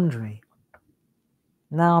quandary.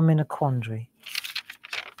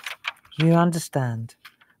 You understand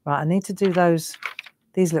Right, I need to do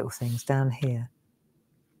these little things down here.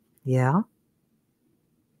 Yeah.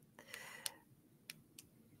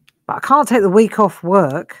 But I can't take the week off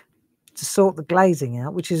work to sort the glazing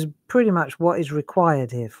out, which is pretty much what is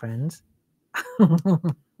required here, friends.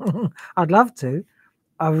 I'd love to.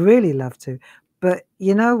 I really love to. But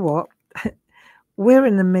you know what? We're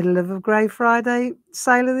in the middle of a Grey Friday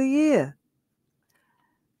sale of the year.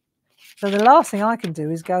 So the last thing I can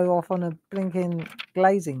do is go off on a blinking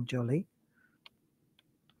glazing jolly.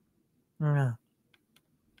 Yeah.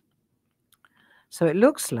 So it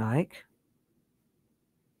looks like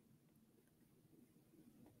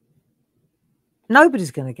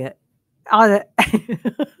nobody's going to get either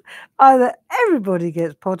everybody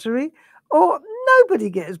gets pottery or nobody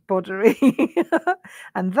gets pottery.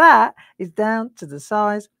 And that is down to the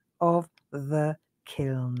size of the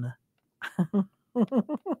kiln.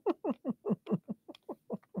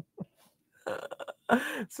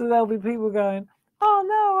 So there'll be people going, oh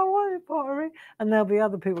no, I wanted pottery. And there'll be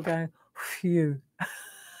other people going, phew.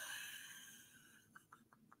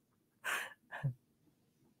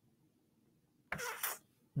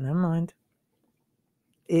 Never mind.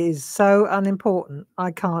 It is so unimportant.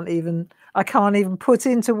 I can't even put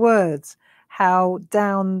into words how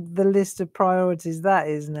down the list of priorities that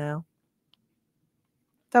is now.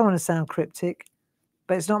 Don't want to sound cryptic,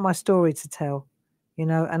 but it's not my story to tell, you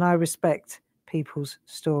know, and I respect people's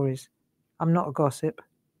stories. I'm not a gossip.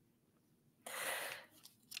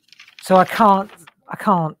 So I can't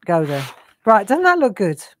go there. Right, doesn't that look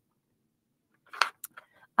good?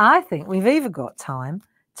 I think we've even got time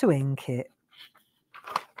to ink it.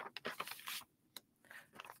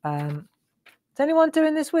 Is anyone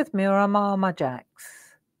doing this with me, or am I on my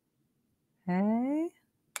jacks? Hey,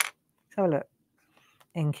 let's have a look.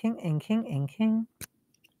 Inking, inking, inking.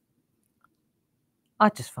 I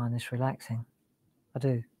just find this relaxing. I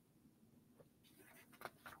do.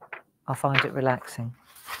 I find it relaxing.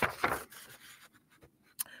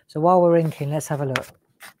 So while we're inking, let's have a look.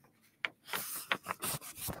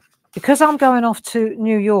 Because I'm going off to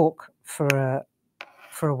New York for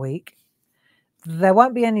a week, there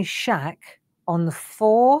won't be any SHAC on the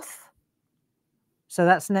 4th. So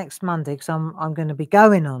that's next Monday, because I'm going to be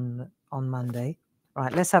going on Monday.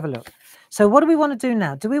 Right, let's have a look. So what do we want to do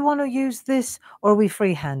now? Do we want to use this, or are we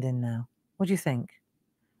freehanding now? What do you think?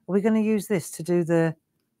 Are we going to use this to do the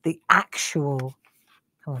actual?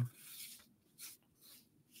 Come on.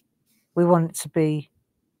 We want it to be.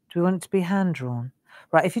 Do we want it to be hand drawn?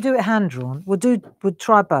 Right. If you do it hand drawn, we'll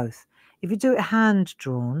try both. If you do it hand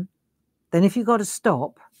drawn, then if you've got to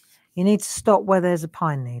stop, you need to stop where there's a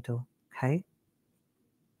pine needle. Okay.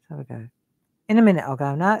 Let's have a go. In a minute, I'll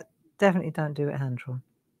go. No, definitely don't do it hand drawn.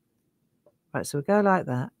 Right. So we go like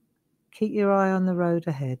that. Keep your eye on the road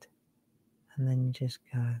ahead, and then you just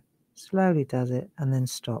go. Slowly does it, and then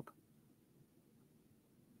stop.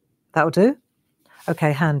 That'll do.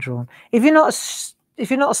 Okay, hand drawn. If you're not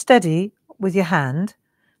steady with your hand,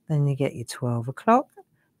 then you get your 12 o'clock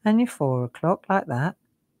and your 4 o'clock like that.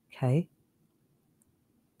 Okay.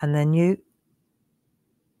 And then you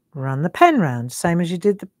run the pen round, same as you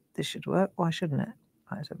did this should work. Why shouldn't it?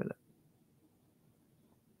 Right, let's have a look.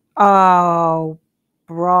 Oh,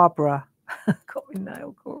 Barbara. Got me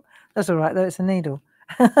nail caught. That's all right, though. It's a needle.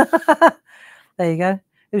 There you go.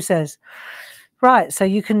 Who says? Right, so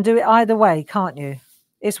you can do it either way, can't you?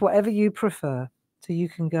 It's whatever you prefer. So you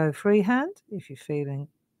can go freehand if you're feeling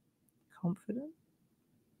confident.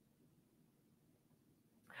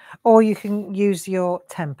 Or you can use your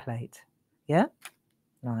template. Yeah?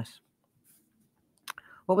 Nice.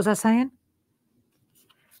 What was I saying?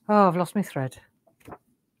 Oh, I've lost my thread.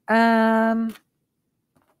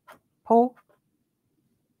 Paul?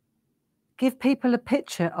 Give people a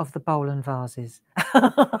picture of the bowl and vases.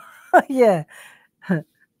 Yeah.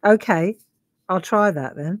 Okay. I'll try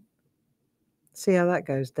that then. See how that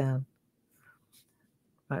goes down.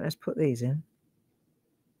 Right, let's put these in.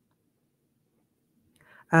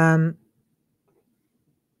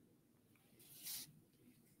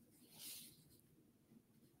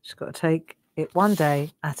 Just got to take it one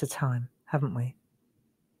day at a time, haven't we?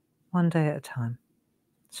 One day at a time.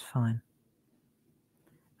 It's fine.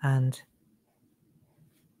 And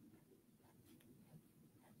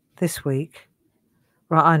this week,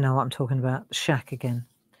 right, I know what I'm talking about, SHAC again.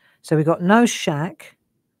 So we got no SHAC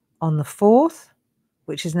on the 4th,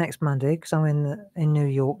 which is next Monday, because I'm in New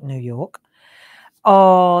York.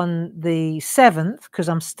 On the 7th, because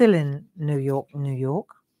I'm still in New York.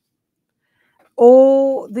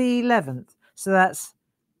 Or the 11th. So that's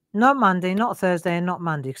not Monday, not Thursday, and not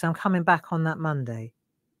Monday, because I'm coming back on that Monday.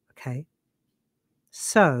 Okay.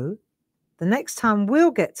 So the next time we'll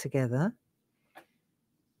get together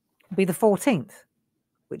will be the 14th,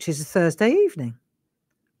 which is a Thursday evening.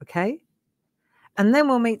 Okay? And then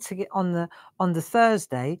we'll meet to get on the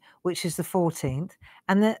Thursday, which is the 14th,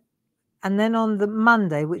 and then on the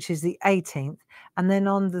Monday, which is the 18th, and then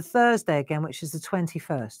on the Thursday again, which is the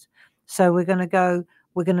 21st. So we're going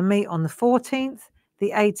to meet on the 14th,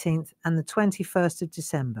 the 18th, and the 21st of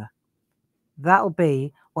December. That'll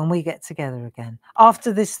be when we get together again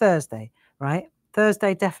after this Thursday, right?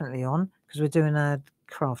 Thursday definitely on, because we're doing a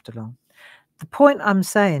craft along. The point I'm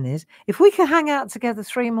saying is, if we can hang out together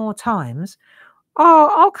 3 more times,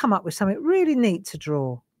 I'll come up with something really neat to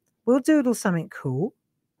draw. We'll doodle something cool.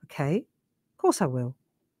 Okay, of course I will.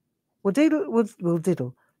 We'll diddle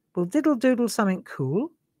doodle something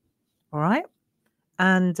cool. All right,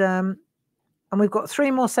 and we've got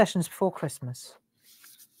 3 more sessions before Christmas.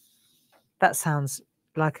 That sounds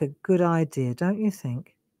like a good idea, don't you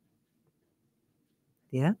think?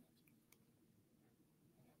 Yeah.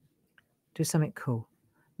 Do something cool.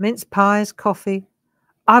 Mince pies, coffee.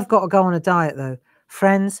 I've got to go on a diet though.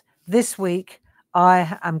 Friends, this week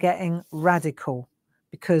I am getting radical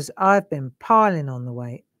because I've been piling on the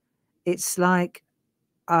weight. It's like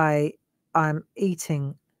I'm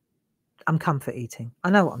comfort eating. I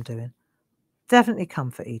know what I'm doing. Definitely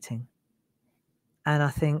comfort eating. And I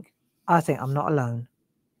think I'm not alone.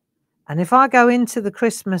 And if I go into the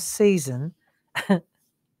Christmas season a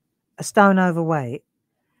stone overweight,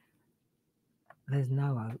 there's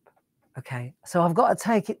no hope. Okay, so I've got to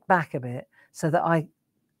take it back a bit so that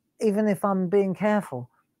even if I'm being careful,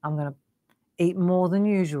 I'm going to eat more than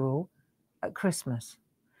usual at Christmas.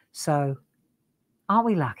 So aren't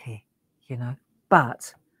we lucky, you know?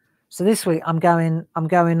 But so this week I'm going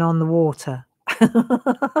on the water.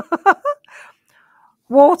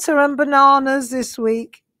 Water and bananas this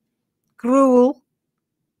week. Gruel,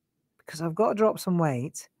 because I've got to drop some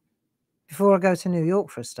weight before I go to New York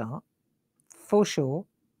for a start, for sure.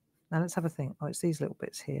 Now let's have a think. Oh, it's these little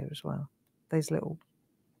bits here as well. These little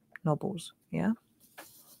knobbles, yeah?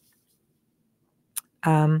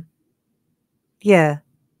 Yeah,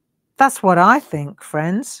 that's what I think,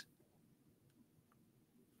 friends.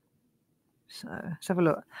 So let's have a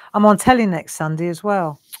look. I'm on telly next Sunday as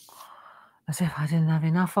well. As if I didn't have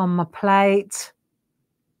enough on my plate.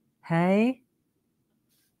 Hey?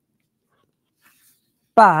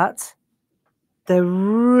 But they're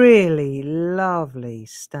really lovely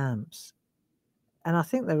stamps. And I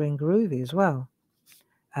think they're in groovy as well.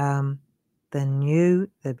 They're new,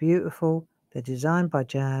 they're beautiful, they're designed by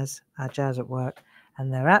Jazz, our Jazz at Work,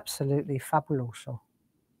 and they're absolutely fabuloso.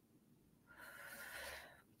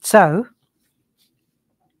 So,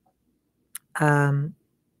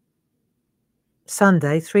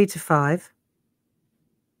 Sunday, 3 to 5,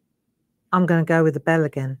 I'm going to go with the bell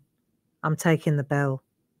again. I'm taking the bell.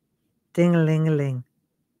 Ding-a-ling-a-ling.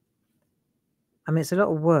 I mean, it's a lot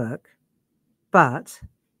of work, but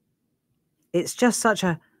it's just such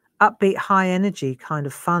a upbeat, high energy kind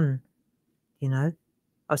of fun, you know.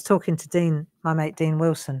 I was talking to Dean, my mate Dean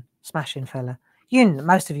Wilson, smashing fella.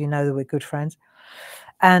 Most of you know that we're good friends.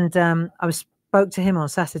 And I spoke to him on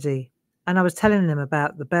Saturday, and I was telling him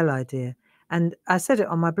about the bell idea. And I said it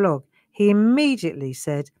on my blog. He immediately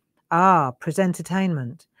said,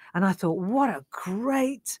 presentertainment. And I thought, what a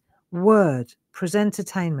great word,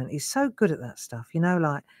 presentertainment. He's so good at that stuff, you know,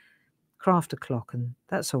 like craft a clock, and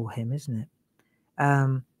that's all him, isn't it?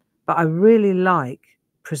 But I really like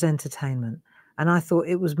presentertainment. And I thought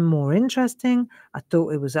it was more interesting. I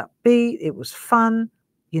thought it was upbeat. It was fun,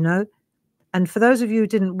 you know. And for those of you who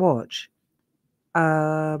didn't watch,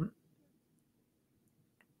 I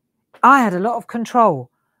had a lot of control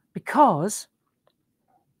because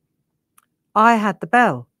I had the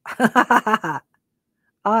bell. I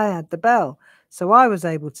had the bell. So I was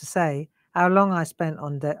able to say how long I spent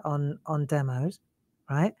on demos,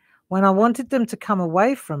 right? When I wanted them to come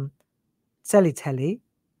away from telly,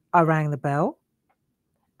 I rang the bell.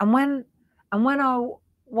 And when I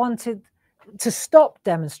wanted to stop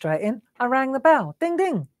demonstrating, I rang the bell. Ding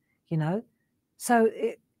ding, you know. So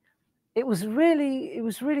it was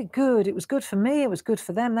really good. It was good for me. It was good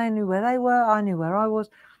for them. They knew where they were. I knew where I was.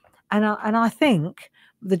 And I think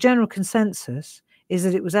the general consensus is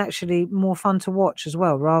that it was actually more fun to watch as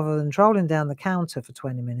well, rather than trolling down the counter for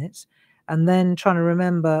 20 minutes and then trying to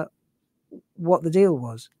remember what the deal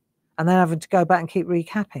was and then having to go back and keep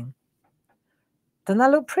recapping. Doesn't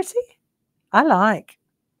that look pretty? I like.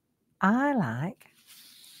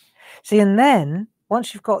 See, and then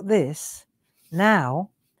once you've got this, now,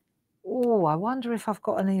 I wonder if I've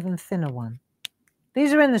got an even thinner one.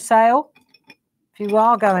 These are in the sale. If you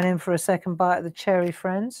are going in for a second bite of the cherry,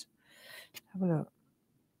 friends. Have a look.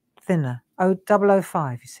 Thinner.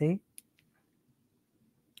 005, you see?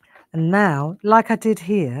 And now, like I did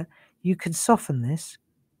here, you can soften this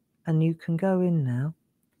and you can go in now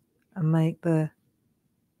and make the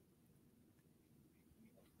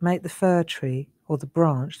fir tree or the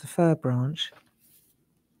branch, the fir branch.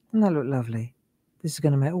 Doesn't that look lovely? This is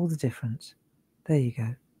going to make all the difference. There you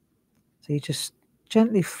go. So you just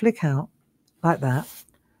gently flick out like that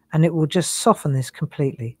and it will just soften this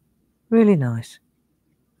completely. Really nice.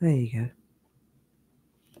 There you go.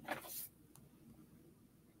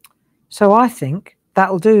 So I think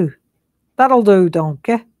that'll do. That'll do,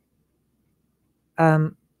 donkey. I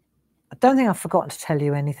don't think I've forgotten to tell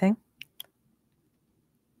you anything.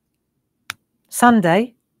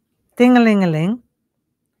 Sunday, ding-a-ling-a-ling.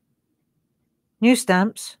 New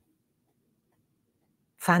stamps.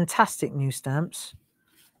 Fantastic new stamps.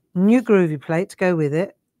 New groovy plate to go with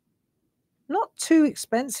it. Not too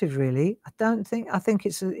expensive, really. I don't think. I think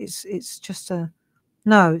it's just a.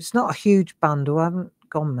 No, it's not a huge bundle. I haven't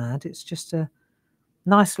gone mad. It's just a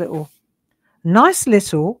nice little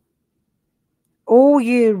all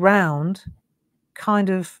year round kind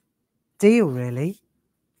of deal, really.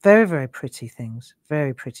 Very, very pretty things.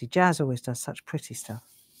 Very pretty. Jazz always does such pretty stuff.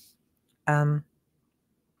 So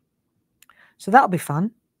that'll be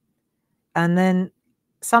fun. And then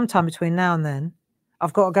sometime between now and then,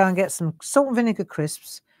 I've got to go and get some salt and vinegar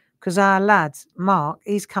crisps because our lad, Mark,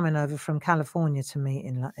 he's coming over from California to meet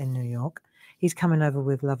in New York. He's coming over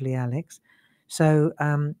with lovely Alex. So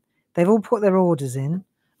they've all put their orders in.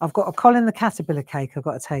 I've got a Colin the Caterpillar cake I've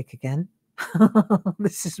got to take again.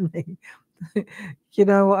 This is me. You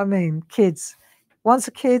know what I mean? Kids. Once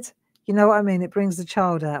a kid, you know what I mean? It brings the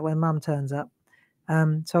child out when mum turns up.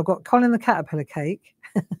 So I've got Colin the Caterpillar cake,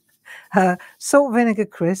 salt vinegar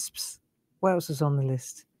crisps. What else is on the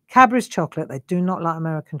list? Cadbury's chocolate. They do not like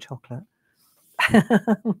American chocolate.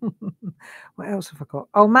 What else have I got?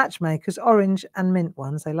 Oh, Matchmakers, orange and mint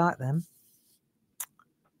ones. They like them.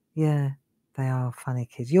 Yeah, they are funny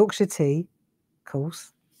kids. Yorkshire tea, of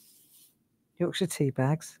course. Yorkshire tea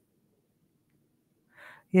bags.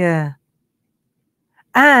 Yeah.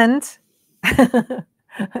 And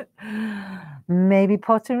maybe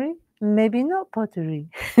pottery, maybe not pottery.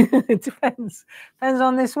 It depends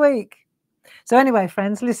on this week. So anyway,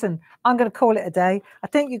 friends, listen, I'm going to call it a day. I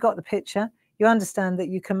think you got the picture. You understand that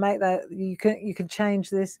you can make that, you can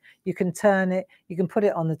change this, you can turn it, you can put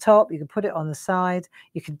it on the top, you can put it on the side,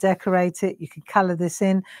 you can decorate it, you can color this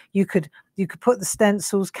in, you could put the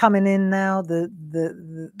stencils coming in now,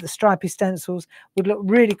 the stripy stencils would look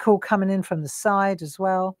really cool coming in from the side as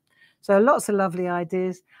well. So lots of lovely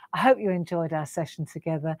ideas. I hope you enjoyed our session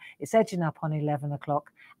together. It's edging up on 11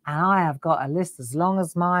 o'clock and I have got a list as long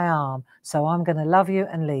as my arm. So I'm going to love you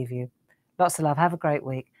and leave you. Lots of love. Have a great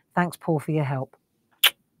week. Thanks, Paul, for your help.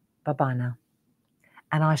 Bye-bye now.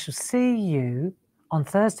 And I shall see you on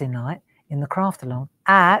Thursday night in the craft along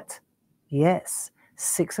at, yes,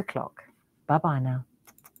 6 o'clock. Bye-bye now.